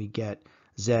table, and we get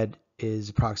Z is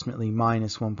approximately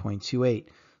minus 1.28.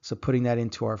 So putting that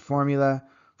into our formula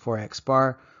for X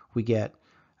bar, we get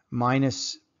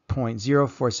minus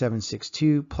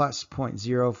 0.04762 plus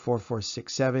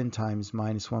 0.04467 times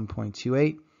minus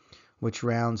 1.28, which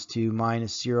rounds to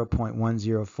minus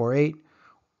 0.1048,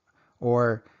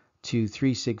 or to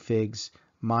 3 sig figs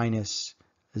minus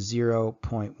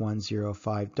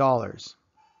 $0.105.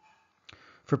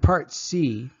 For part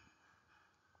C,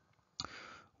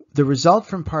 the result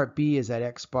from part B is that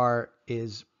X bar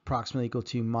is approximately equal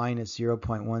to minus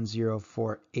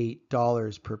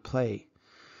 $0.1048 per play.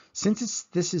 Since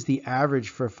this is the average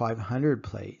for 500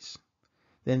 plays,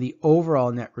 then the overall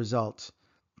net result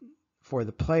for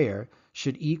the player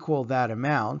should equal that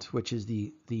amount, which is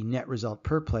the net result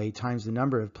per play, times the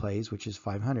number of plays, which is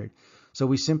 500. So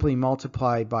we simply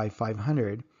multiply by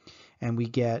 500, and we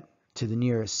get to the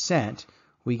nearest cent,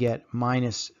 we get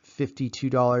minus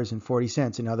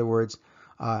 $52.40. In other words,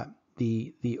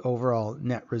 the overall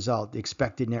net result, the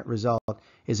expected net result,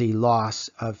 is a loss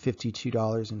of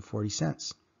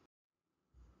 $52.40.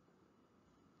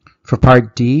 For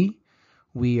part D,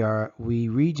 we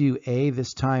redo A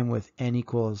this time with n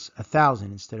equals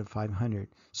 1,000 instead of 500.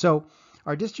 So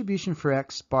our distribution for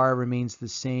X bar remains the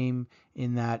same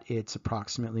in that it's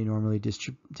approximately normally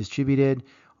distributed.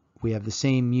 We have the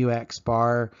same mu X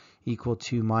bar equal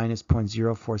to minus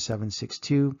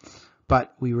 0.04762,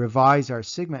 but we revise our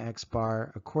sigma X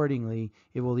bar accordingly.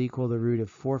 It will equal the root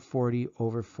of 440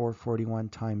 over 441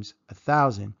 times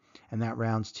 1,000, and that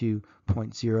rounds to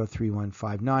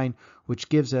 0.03159, which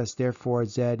gives us, therefore,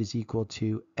 Z is equal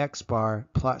to X bar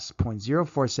plus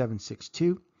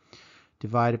 0.04762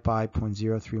 divided by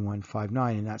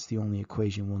 0.03159, and that's the only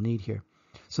equation we'll need here.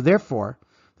 So therefore,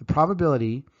 the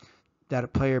probability that a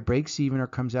player breaks even or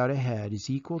comes out ahead is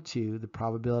equal to the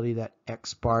probability that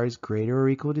X bar is greater or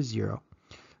equal to 0,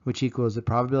 which equals the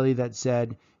probability that Z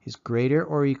is greater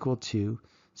or equal to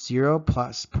 0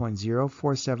 plus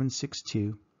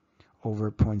 0.04762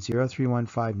 over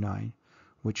 0.03159,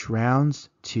 which rounds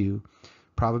to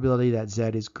probability that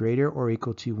Z is greater or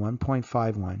equal to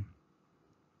 1.51.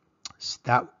 So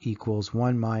that equals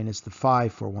 1 minus the phi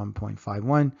for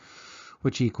 1.51,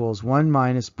 which equals 1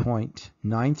 minus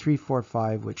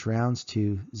 0.9345, which rounds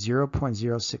to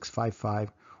 0.0655,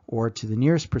 or to the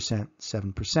nearest percent,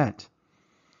 7%.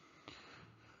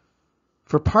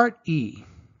 For part E,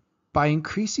 by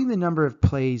increasing the number of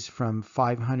plays from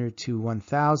 500 to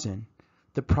 1,000,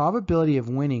 the probability of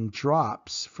winning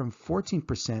drops from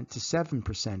 14% to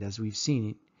 7%, as we've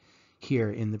seen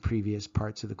here in the previous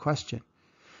parts of the question.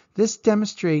 This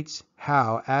demonstrates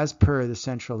how, as per the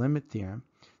central limit theorem,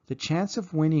 the chance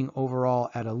of winning overall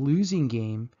at a losing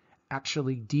game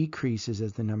actually decreases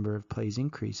as the number of plays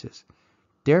increases.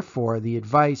 Therefore, the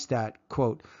advice that,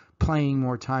 quote, playing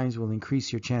more times will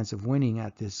increase your chance of winning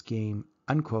at this game,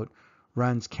 unquote,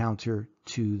 runs counter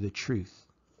to the truth.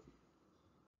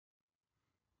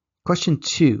 Question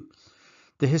 2.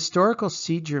 The historical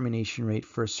seed germination rate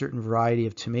for a certain variety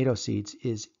of tomato seeds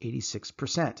is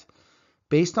 86%.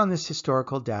 Based on this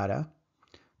historical data,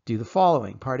 do the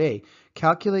following. Part A,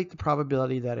 calculate the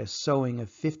probability that a sowing of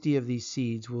 50 of these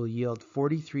seeds will yield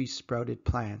 43 sprouted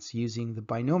plants using the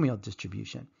binomial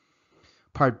distribution.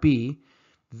 Part B,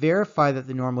 verify that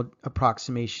the normal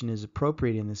approximation is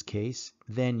appropriate in this case,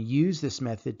 then use this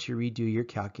method to redo your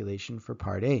calculation for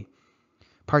Part A.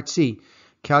 Part C,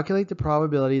 calculate the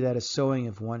probability that a sowing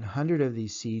of 100 of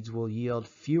these seeds will yield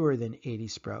fewer than 80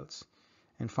 sprouts.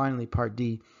 And finally, Part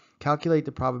D, calculate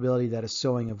the probability that a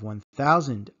sowing of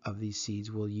 1,000 of these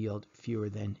seeds will yield fewer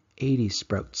than 80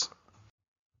 sprouts.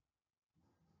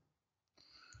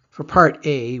 For Part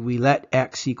A, we let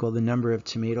x equal the number of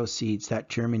tomato seeds that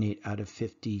germinate out of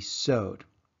 50 sowed.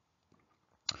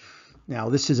 Now,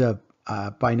 this is a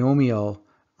binomial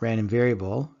random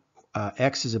variable.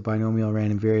 X is a binomial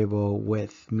random variable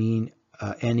with mean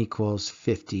n equals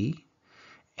 50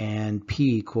 and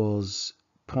p equals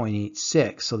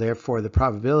 0.86. So therefore, the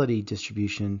probability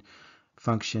distribution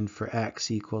function for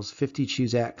x equals 50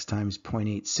 choose x times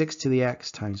 0.86 to the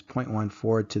x times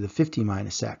 0.14 to the 50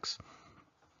 minus x.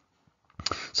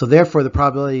 So therefore, the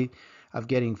probability of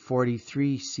getting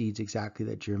 43 seeds exactly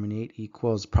that germinate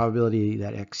equals probability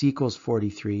that x equals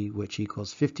 43, which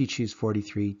equals 50 choose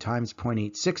 43 times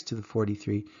 0.86 to the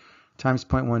 43 times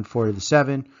 0.14 to the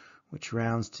 7, which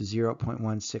rounds to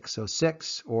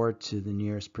 0.1606, or to the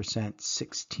nearest percent,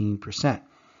 16%.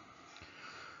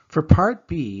 For Part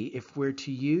B, if we're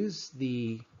to use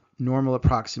the normal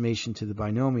approximation to the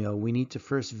binomial, we need to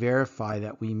first verify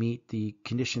that we meet the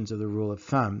conditions of the rule of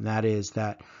thumb. That is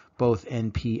that both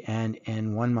NP and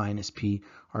N1 minus P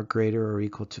are greater or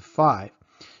equal to 5.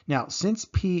 Now, since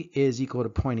P is equal to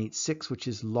 0.86, which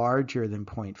is larger than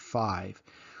 0.5,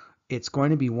 it's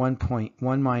going to be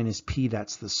 1.1 minus P,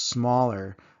 that's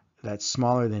smaller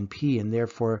than P, and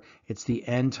therefore it's the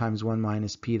N times 1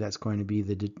 minus P that's going to be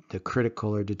the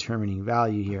critical or determining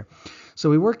value here. So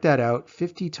we worked that out.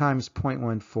 50 times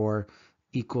 0.14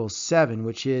 equals 7,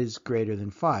 which is greater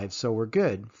than 5. So we're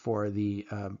good for the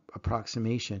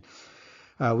approximation.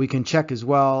 We can check as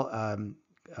well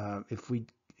if we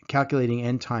calculating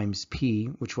N times P,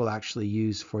 which we'll actually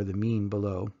use for the mean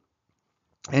below.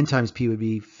 N times P would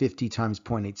be 50 times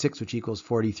 0.86, which equals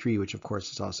 43, which of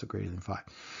course is also greater than 5.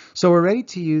 So we're ready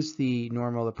to use the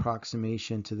normal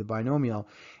approximation to the binomial,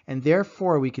 and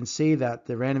therefore we can say that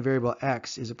the random variable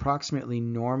x is approximately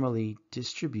normally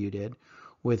distributed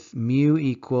with mu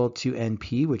equal to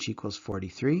NP, which equals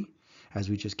 43, as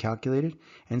we just calculated,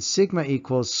 and sigma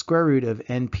equals square root of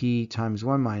NP times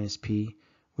 1 minus P,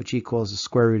 which equals the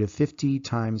square root of 50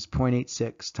 times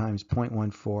 0.86 times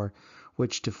 0.14,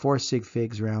 which to 4 sig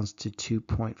figs rounds to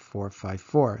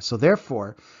 2.454. So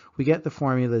therefore, we get the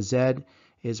formula Z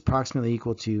is approximately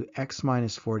equal to x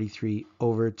minus 43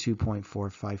 over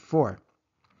 2.454.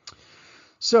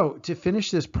 So to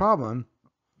finish this problem,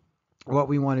 what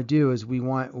we want to do is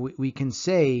we can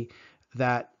say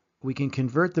that we can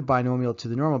convert the binomial to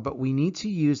the normal, but we need to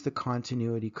use the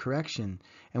continuity correction.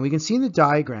 And we can see in the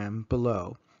diagram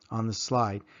below on the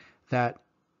slide that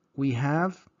we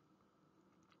have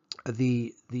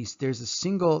there's a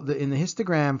single in the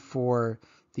histogram for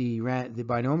the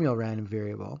binomial random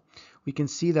variable. We can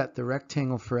see that the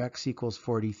rectangle for x equals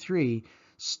 43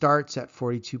 starts at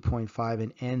 42.5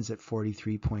 and ends at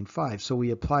 43.5. So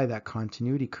we apply that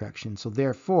continuity correction. So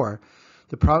therefore,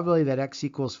 the probability that x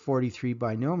equals 43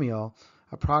 binomial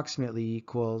approximately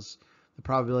equals the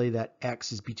probability that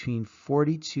x is between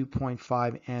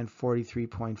 42.5 and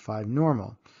 43.5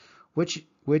 normal, which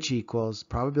equals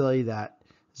probability that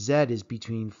Z is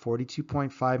between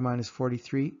 42.5 minus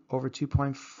 43 over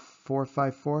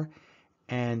 2.454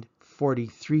 and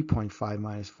 43.5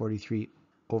 minus 43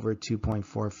 over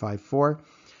 2.454.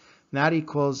 That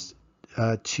equals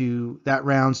that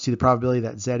rounds to the probability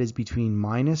that Z is between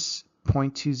minus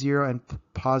 0.20 and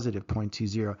positive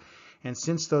 0.20. And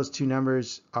since those two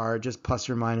numbers are just plus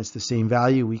or minus the same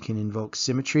value, we can invoke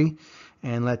symmetry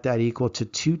and let that equal to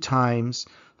 2 times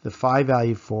the phi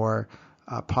value for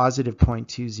positive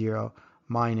 0.20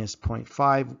 minus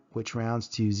 0.5, which rounds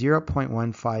to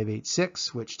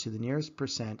 0.1586, which to the nearest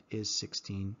percent is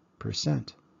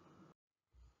 16%.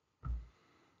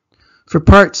 For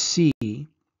Part C, we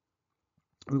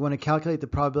want to calculate the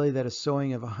probability that a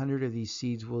sowing of 100 of these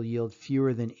seeds will yield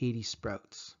fewer than 80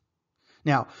 sprouts.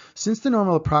 Now, since the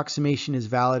normal approximation is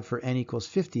valid for n equals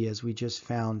 50, as we just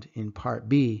found in Part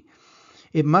B,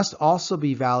 it must also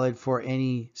be valid for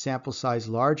any sample size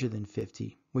larger than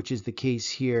 50, which is the case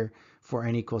here for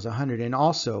n equals 100, and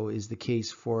also is the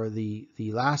case for the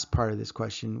last part of this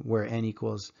question where n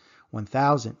equals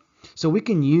 1,000. So we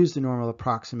can use the normal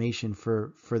approximation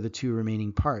for the two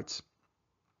remaining parts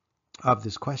of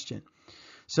this question.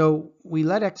 So we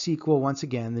let x equal, once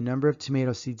again, the number of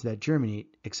tomato seeds that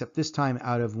germinate, except this time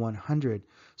out of 100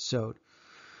 sowed.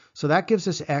 So that gives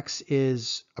us x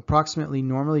is approximately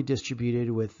normally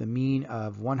distributed with the mean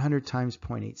of 100 times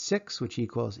 0.86, which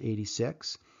equals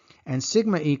 86. And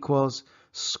sigma equals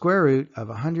square root of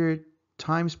 100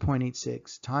 times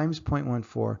 0.86 times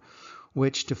 0.14,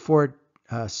 which to 4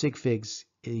 sig figs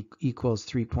equals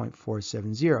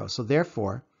 3.470. So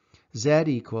therefore, z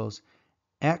equals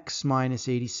x minus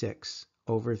 86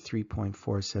 over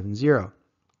 3.470.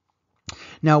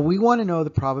 Now we want to know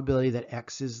the probability that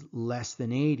x is less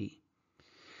than 80.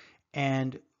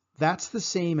 And that's the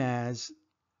same as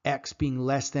x being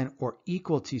less than or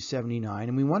equal to 79.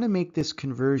 And we want to make this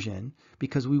conversion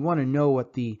because we want to know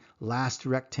what the last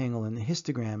rectangle in the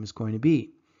histogram is going to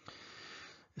be.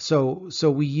 So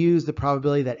we use the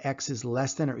probability that x is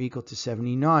less than or equal to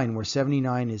 79, where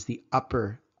 79 is the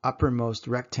uppermost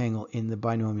rectangle in the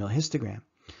binomial histogram.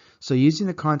 So using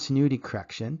the continuity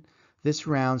correction, this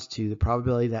rounds to the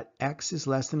probability that x is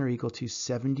less than or equal to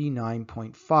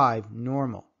 79.5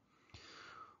 normal,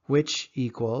 which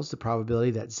equals the probability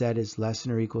that z is less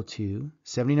than or equal to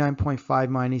 79.5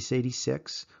 minus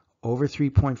 86 over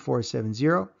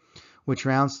 3.470, which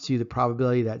rounds to the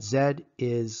probability that z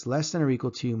is less than or equal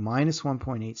to minus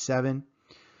 1.87,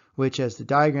 which, as the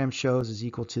diagram shows, is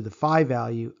equal to the phi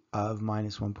value of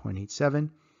minus 1.87,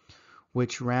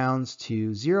 which rounds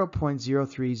to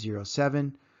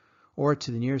 0.0307, or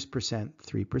to the nearest percent,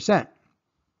 3%.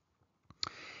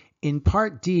 In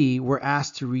part D, we're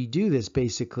asked to redo this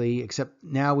basically, except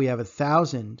now we have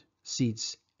 1,000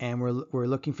 seeds, and we're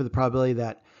looking for the probability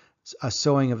that a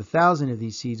sowing of 1,000 of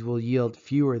these seeds will yield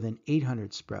fewer than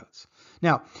 800 sprouts.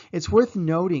 Now, it's worth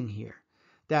noting here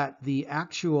that the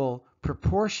actual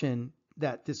proportion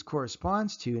that this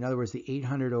corresponds to, in other words, the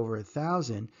 800 over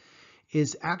 1,000,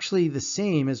 is actually the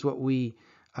same as what we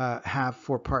have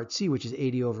for part C, which is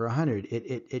 80 over 100.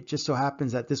 It just so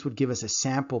happens that this would give us a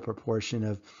sample proportion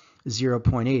of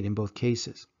 0.8 in both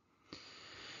cases.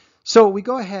 So we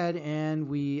go ahead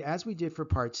and as we did for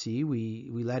part C,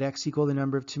 we let x equal the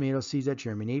number of tomato seeds that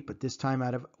germinate, but this time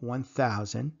out of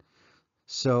 1,000.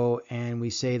 So, and we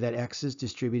say that x is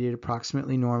distributed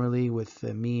approximately normally with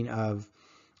the mean of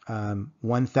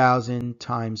 1,000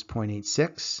 times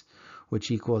 0.86,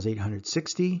 which equals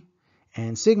 860.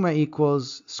 And sigma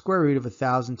equals square root of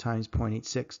 1,000 times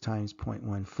 0.86 times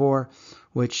 0.14,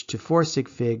 which to 4 sig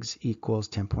figs equals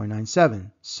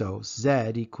 10.97. So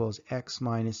z equals x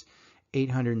minus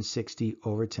 860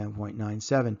 over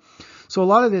 10.97. So a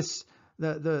lot of this,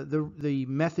 the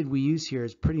method we use here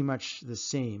is pretty much the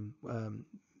same,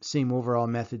 same overall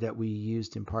method that we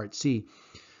used in part C.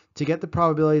 To get the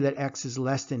probability that x is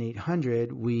less than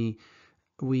 800, we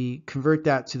convert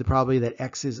that to the probability that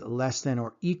x is less than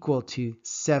or equal to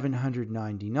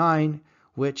 799,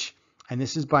 which, and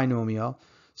this is binomial,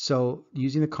 so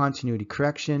using the continuity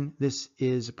correction, this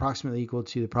is approximately equal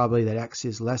to the probability that x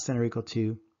is less than or equal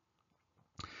to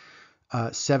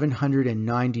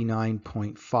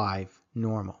 799.5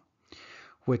 normal,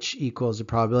 which equals the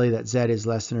probability that z is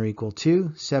less than or equal to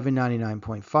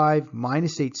 799.5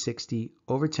 minus 860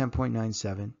 over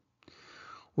 10.97,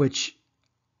 which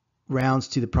rounds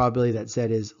to the probability that z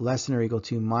is less than or equal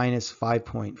to minus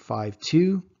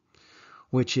 5.52,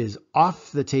 which is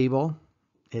off the table.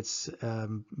 It's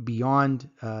beyond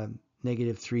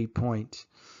negative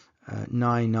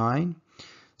 3.99.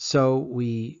 So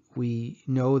we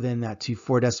know then that to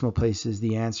 4 decimal places,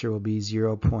 the answer will be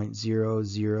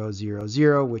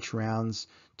 0.0000, which rounds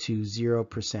to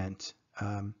 0%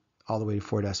 all the way to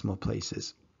 4 decimal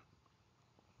places.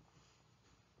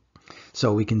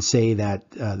 So we can say that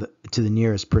to the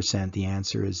nearest percent, the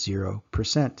answer is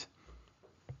 0%.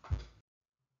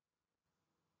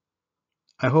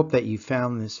 I hope that you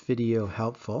found this video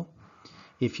helpful.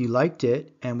 If you liked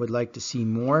it and would like to see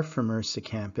more from Ursa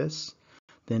Campus,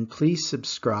 then please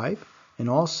subscribe. And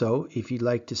also, if you'd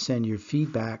like to send your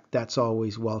feedback, that's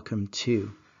always welcome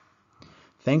too.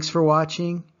 Thanks for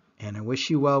watching, and I wish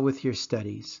you well with your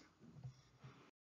studies.